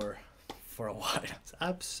 on for a while. It's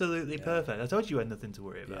absolutely Yeah. perfect. I told you had nothing to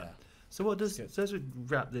worry about. Yeah. So what does Good. so as we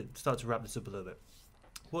start to wrap this up a little bit?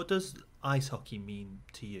 What does ice hockey mean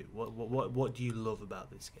to you? What do you love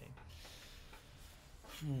about this game?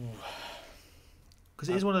 Because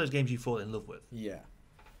it is one of those games you fall in love with. Yeah.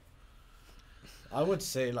 I would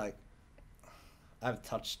say like I've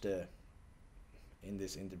touched in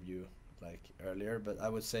this interview like earlier, but I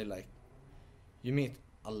would say like you meet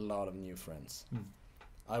a lot of new friends. Mm.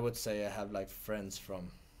 I would say I have like friends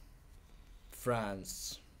from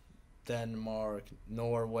France, Denmark,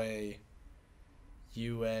 Norway,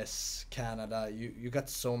 US, Canada. You got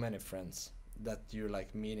so many friends that you're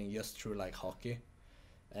like meeting just through like hockey.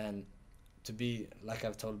 And to be like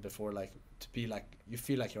I've told before, like to be like you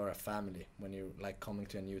feel like you're a family when you're like coming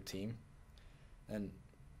to a new team. And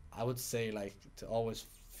I would say like to always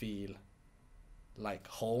feel like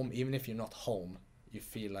home, even if you're not home, you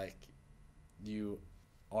feel like you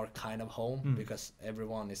are kind of home because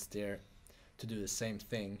everyone is there to do the same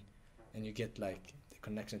thing, and you get like the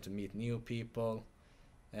connection to meet new people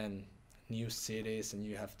and new cities, and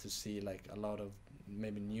you have to see like a lot of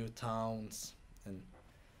maybe new towns, and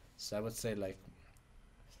so I would say like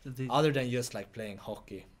The- other than just like playing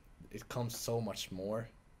hockey, it comes so much more,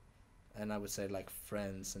 and I would say like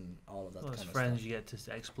friends and all of that well, as kind of friends, stuff. you get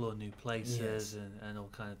to explore new places Yes. and all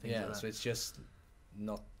kind of things Yeah, like that. so it's just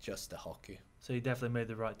not just the hockey. So you definitely made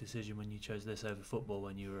the right decision when you chose this over football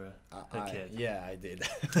when you were a kid. Yeah, I did.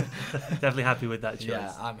 Definitely happy with that choice.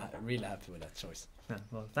 Yeah, I'm really happy with that choice. Yeah,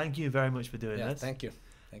 well, thank you very much for doing Yeah, this. thank you.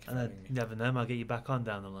 Thank you for And having me. you never know, I'll get you back on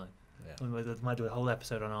down the line. Yeah. We might do a whole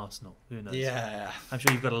episode on Arsenal. Who knows? Yeah, I'm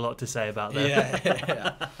sure you've got a lot to say about them.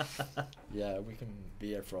 yeah. Yeah, we can be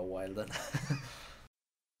here for a while then.